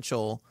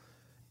potential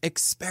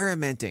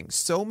experimenting.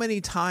 So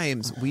many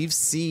times we've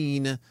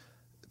seen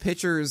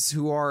pitchers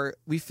who are,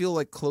 we feel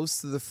like, close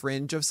to the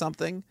fringe of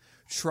something,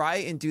 try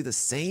and do the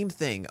same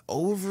thing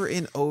over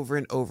and over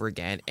and over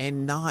again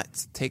and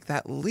not take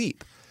that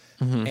leap.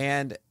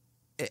 And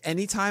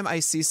anytime I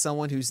see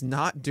someone who's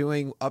not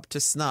doing up to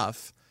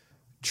snuff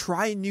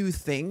try new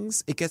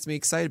things, it gets me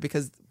excited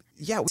because,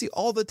 we see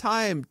all the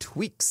time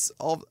tweaks,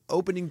 all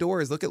opening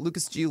doors. Look at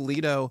Lucas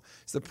Giolito.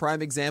 It's the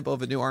prime example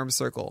of a new arm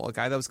circle, a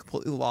guy that was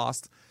completely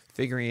lost,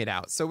 figuring it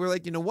out. So we're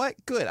like, you know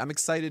what? Good. I'm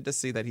excited to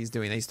see that he's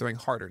doing that. He's throwing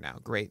harder now.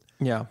 Great.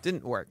 Yeah.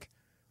 Didn't work.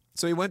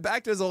 So he went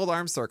back to his old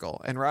arm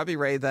circle, and Robbie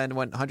Ray then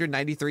went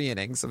 193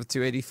 innings of a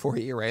 284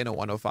 ERA and a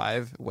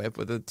 105 WHIP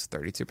with a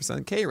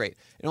 32% K rate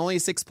and only a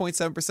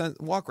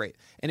 6.7% walk rate.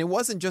 And it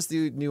wasn't just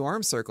the new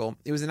arm circle;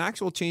 it was an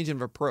actual change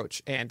of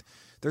approach. And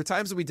there are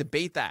times when we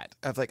debate that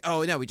of like,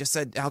 oh no, we just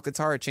said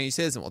Alcantara changed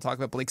his, and we'll talk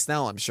about Blake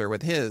Snell, I'm sure,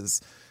 with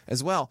his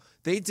as well.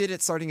 They did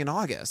it starting in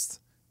August.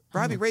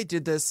 Robbie Ray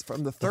did this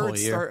from the third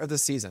start of the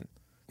season.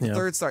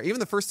 Third start, even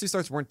the first 2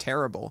 starts weren't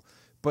terrible.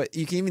 But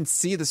you can even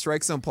see the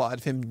strike zone plot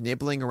of him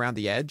nibbling around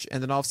the edge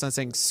and then all of a sudden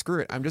saying,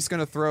 screw it, I'm just going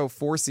to throw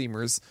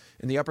 4-seamers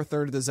in the upper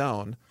third of the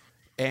zone.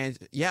 And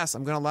yes,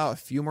 I'm going to allow a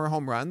few more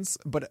home runs,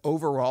 but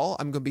overall,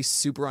 I'm going to be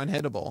super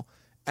unhittable.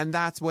 And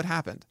that's what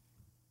happened.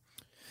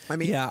 I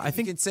mean, Yeah, I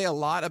think you can say a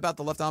lot about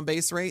the left on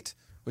base rate,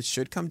 which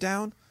should come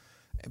down,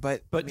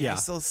 but I yeah.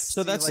 still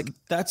So see,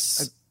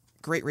 that's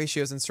great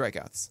ratios and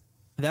strikeouts.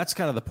 that's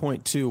kind of the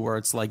point too, where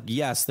it's like,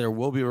 yes, there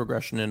will be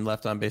regression in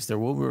left on base, there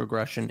will be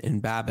regression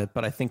in BABIP,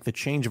 but I think the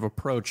change of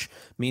approach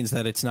means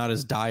that it's not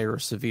as dire or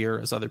severe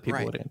as other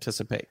people would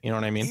anticipate. You know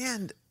what I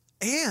mean?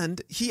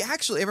 And he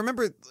actually, I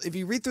remember if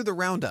you read through the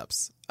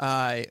roundups,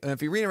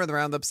 if you read around the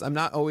roundups, I'm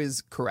not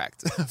always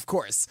correct, of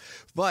course.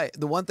 But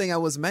the one thing I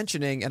was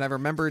mentioning, and I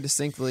remember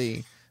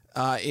distinctly,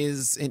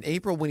 is in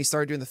April when he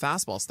started doing the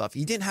fastball stuff,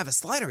 he didn't have a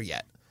slider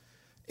yet.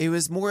 It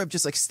was more of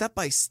just like step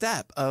by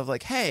step of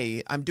like,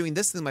 hey, I'm doing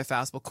this in my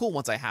fastball. Cool.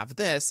 Once I have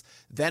this,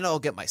 then I'll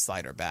get my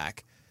slider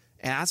back.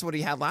 And that's what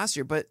he had last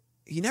year. But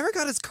he never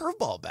got his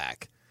curveball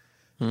back.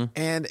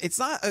 And it's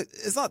not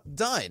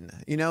done.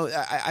 You know,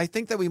 I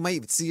think that we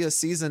might see a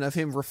season of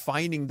him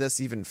refining this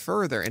even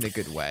further in a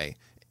good way.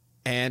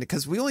 And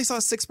because we only saw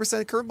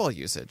 6% curveball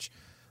usage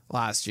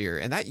last year,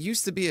 and that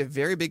used to be a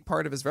very big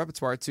part of his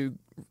repertoire to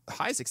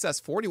high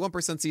success, 41%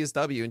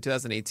 CSW in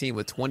 2018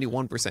 with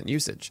 21%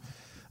 usage,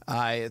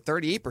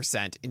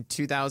 38% in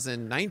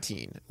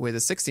 2019 with a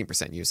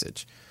 16%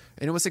 usage.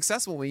 And it was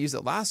successful when we used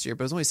it last year,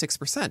 but it was only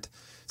 6%.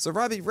 So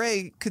Robbie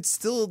Ray could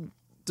still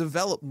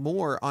develop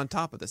more on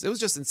top of this. It was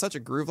just in such a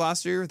groove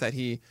last year that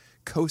he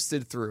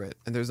coasted through it,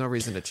 and there's no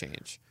reason to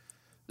change.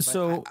 But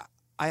So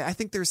I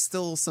think there's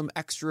still some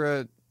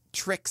extra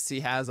tricks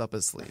he has up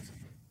his sleeve.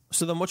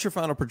 So then what's your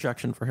final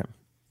projection for him?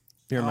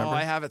 Do you remember? Oh,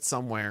 I have it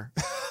somewhere.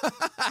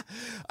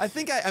 I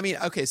think I mean,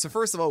 okay, so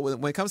first of all,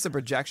 when it comes to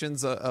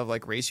projections of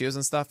like ratios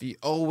and stuff, you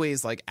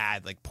always like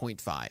add like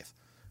 0.5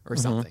 or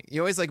something.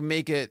 You always like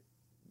make it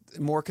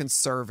more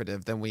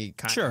conservative than we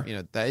kind of, you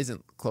know, that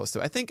isn't close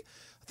to it. I think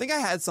I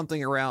had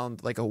something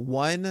around like a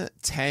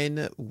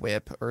 110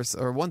 whip or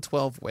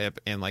 112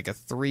 whip and like a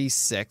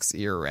 3.6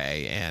 ERA.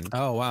 And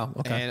oh wow,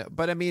 okay.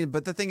 But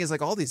the thing is,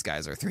 like, all these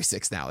guys are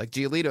 3.6 now. Like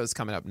Giolito's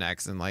coming up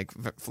next, and like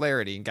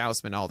Flaherty and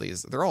Gausman, all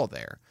these, they're all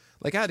there.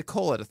 Like I had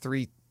Cole at a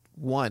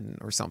 3.1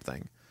 or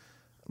something.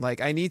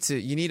 Like you need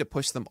to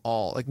push them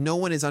all. Like no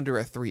one is under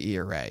a 3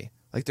 ERA.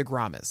 Like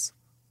DeGrom is.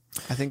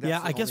 I think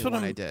that's I guess what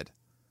I did.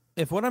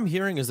 If what I'm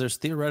hearing is there's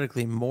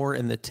theoretically more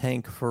in the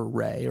tank for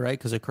Ray, right?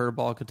 Because a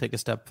curveball could take a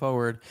step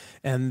forward,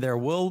 and there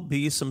will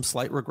be some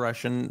slight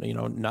regression. You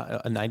know,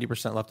 not a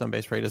 90% left on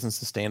base rate isn't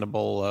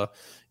sustainable.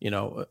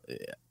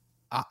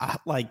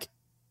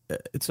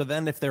 So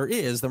then if there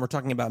is, then we're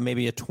talking about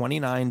maybe a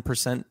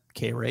 29%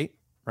 K rate,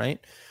 right?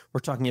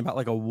 We're talking about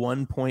like a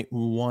 1.1, probably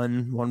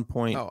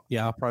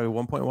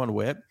 1.1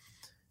 whip.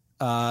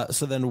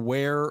 So then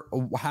where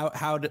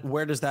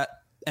does that?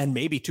 And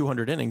maybe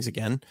 200 innings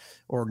again,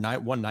 or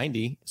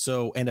 190.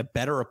 So, and a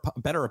better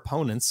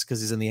opponents because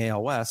he's in the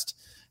AL West.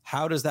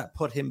 How does that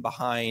put him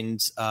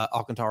behind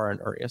Alcantara and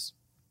Urias?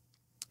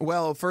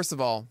 Well, first of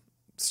all,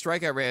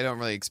 strikeout rate I don't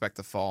really expect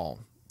to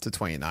fall to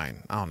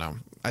 29. I don't know.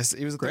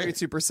 He was a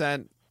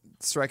 32%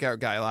 strikeout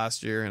guy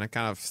last year, and I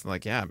kind of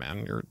like, yeah,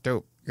 man, you're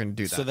dope. You're gonna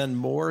do that. So then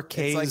more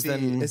Ks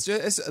than it's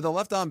the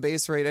left on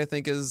base rate. I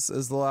think is a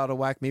little out of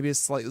whack. Maybe it's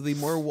slightly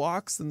more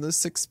walks than the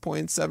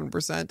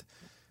 6.7%.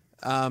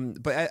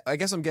 But I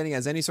guess what I'm getting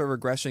as any sort of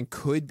regression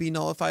could be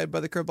nullified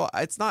by the curveball.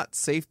 It's not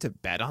safe to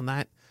bet on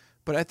that,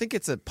 but I think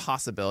it's a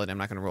possibility. I'm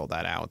not going to rule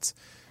that out.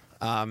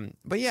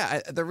 But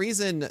yeah, the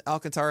reason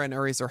Alcantara and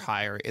Urias are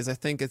higher is I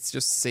think it's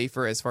just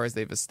safer as far as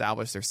they've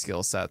established their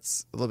skill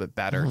sets a little bit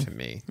better to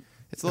me.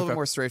 It's a little bit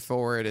more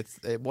straightforward.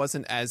 It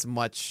wasn't as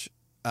much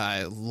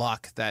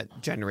luck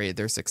that generated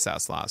their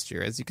success last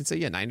year. As you can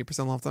say,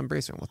 90% left on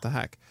base rate. What the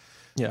heck?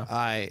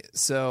 Yeah.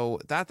 So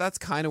that's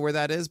kind of where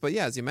that is. But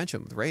yeah, as you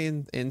mentioned, with Ray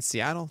in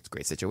Seattle, it's a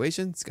great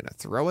situation. It's going to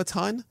throw a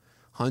ton.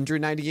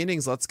 190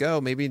 innings, let's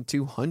go. Maybe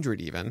 200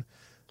 even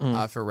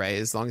for Ray,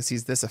 as long as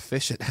he's this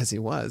efficient as he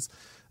was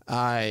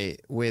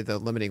with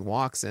limiting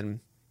walks. And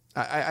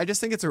I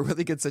just think it's a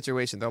really good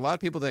situation. There are a lot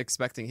of people that are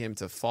expecting him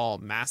to fall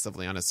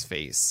massively on his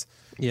face.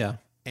 Yeah.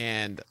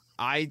 And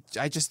I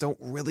just don't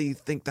really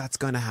think that's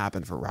going to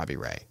happen for Robbie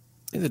Ray.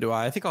 Neither do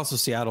I. I think also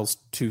Seattle's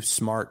too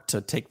smart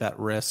to take that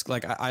risk.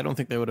 Like, I don't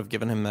think they would have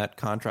given him that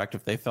contract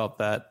if they felt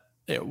that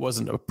it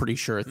wasn't a pretty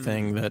sure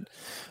thing. That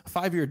a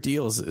 5-year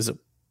deal is a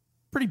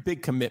pretty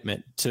big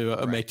commitment to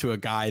make to a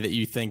guy that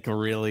you think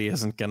really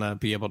isn't going to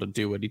be able to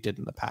do what he did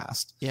in the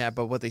past. Yeah,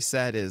 but what they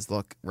said is,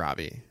 look,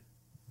 Robbie,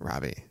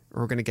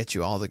 we're going to get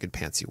you all the good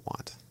pants you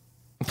want.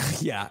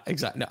 Yeah,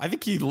 exactly. No, I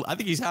think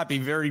he's happy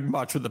very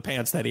much with the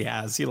pants that he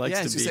has. He likes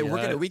to be. Say,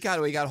 we got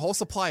a whole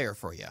supplier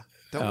for you.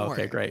 Don't worry.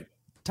 Okay, great.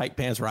 Tight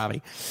pants,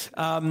 Robbie.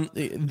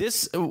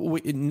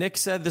 Nick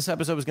said this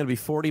episode was going to be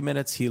 40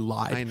 minutes. He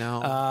lied. I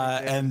know.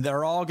 And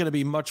they're all going to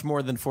be much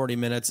more than 40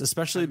 minutes,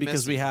 especially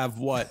because we have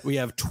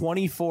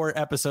 24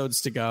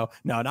 episodes to go.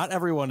 No, not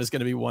everyone is going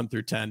to be 1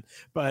 through 10,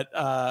 but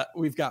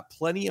we've got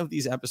plenty of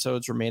these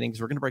episodes remaining.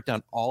 So we're going to break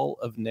down all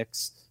of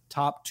Nick's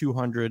top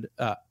 200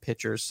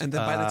 pitchers. And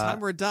then by the time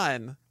we're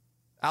done,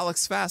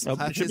 Alex Fast will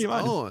have his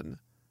own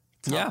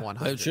top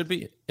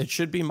 100. It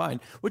should be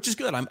mine, which is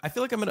good. I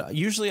feel like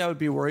usually I would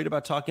be worried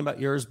about talking about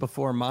yours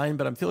before mine,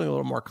 but I'm feeling a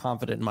little more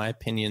confident in my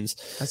opinions.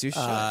 As you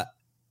should.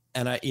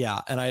 And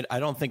I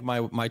don't think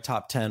my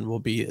top 10 will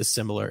be as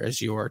similar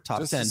as your top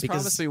 10. Just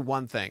because promise me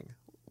one thing.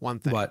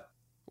 What?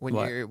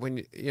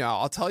 When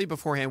I'll tell you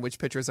beforehand which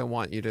pitchers I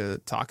want you to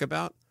talk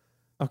about.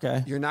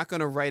 Okay. You're not going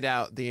to write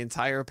out the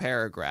entire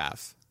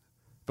paragraph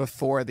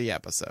before the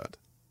episode.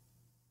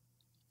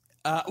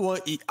 I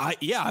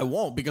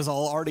won't, because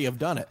I'll already have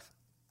done it.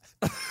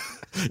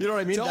 You know what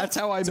I mean? That's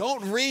how I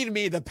don't read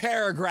me the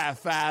paragraph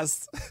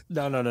fast.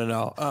 No.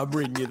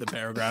 Read me the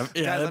paragraph.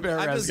 Yeah, Guys, the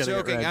paragraph's I'm just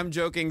joking. read. I'm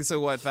joking.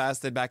 So what?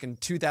 Fast did back in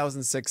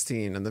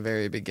 2016 in the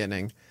very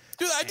beginning.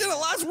 Dude, I did it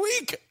last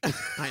week.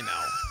 I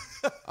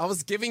know. I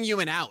was giving you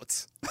an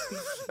out.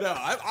 No,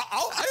 I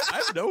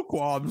have no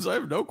qualms. I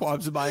have no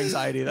qualms with my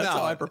anxiety. That's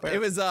how I prepare. It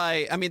was,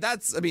 I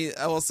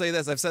will say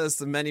this. I've said this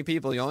to many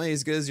people. You're only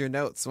as good as your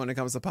notes when it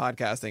comes to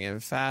podcasting,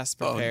 and Fast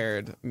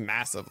prepared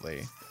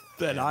massively.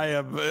 Then I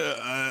am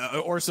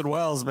Orson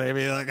Welles,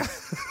 baby. Like,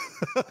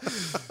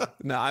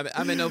 no,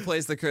 I'm in no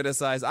place to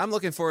criticize. I'm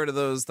looking forward to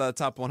the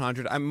top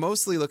 100. I'm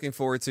mostly looking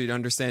forward to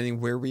understanding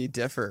where we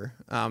differ.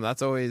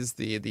 That's always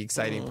the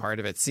exciting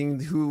part of it, seeing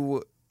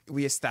who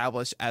we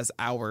establish as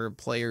our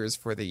players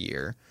for the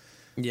year.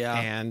 Yeah.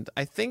 And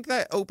I think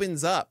that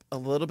opens up a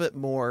little bit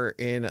more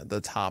in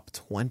the top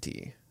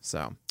 20.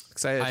 So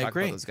excited to talk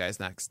about those guys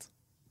next.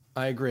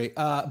 I agree.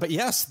 But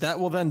yes, that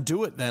will then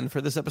do it then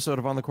for this episode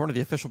of On the Corner,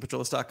 the official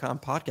PitcherList.com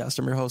podcast.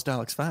 I'm your host,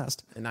 Alex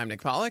Fast. And I'm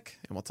Nick Pollack,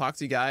 and we'll talk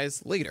to you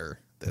guys later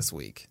this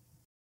week.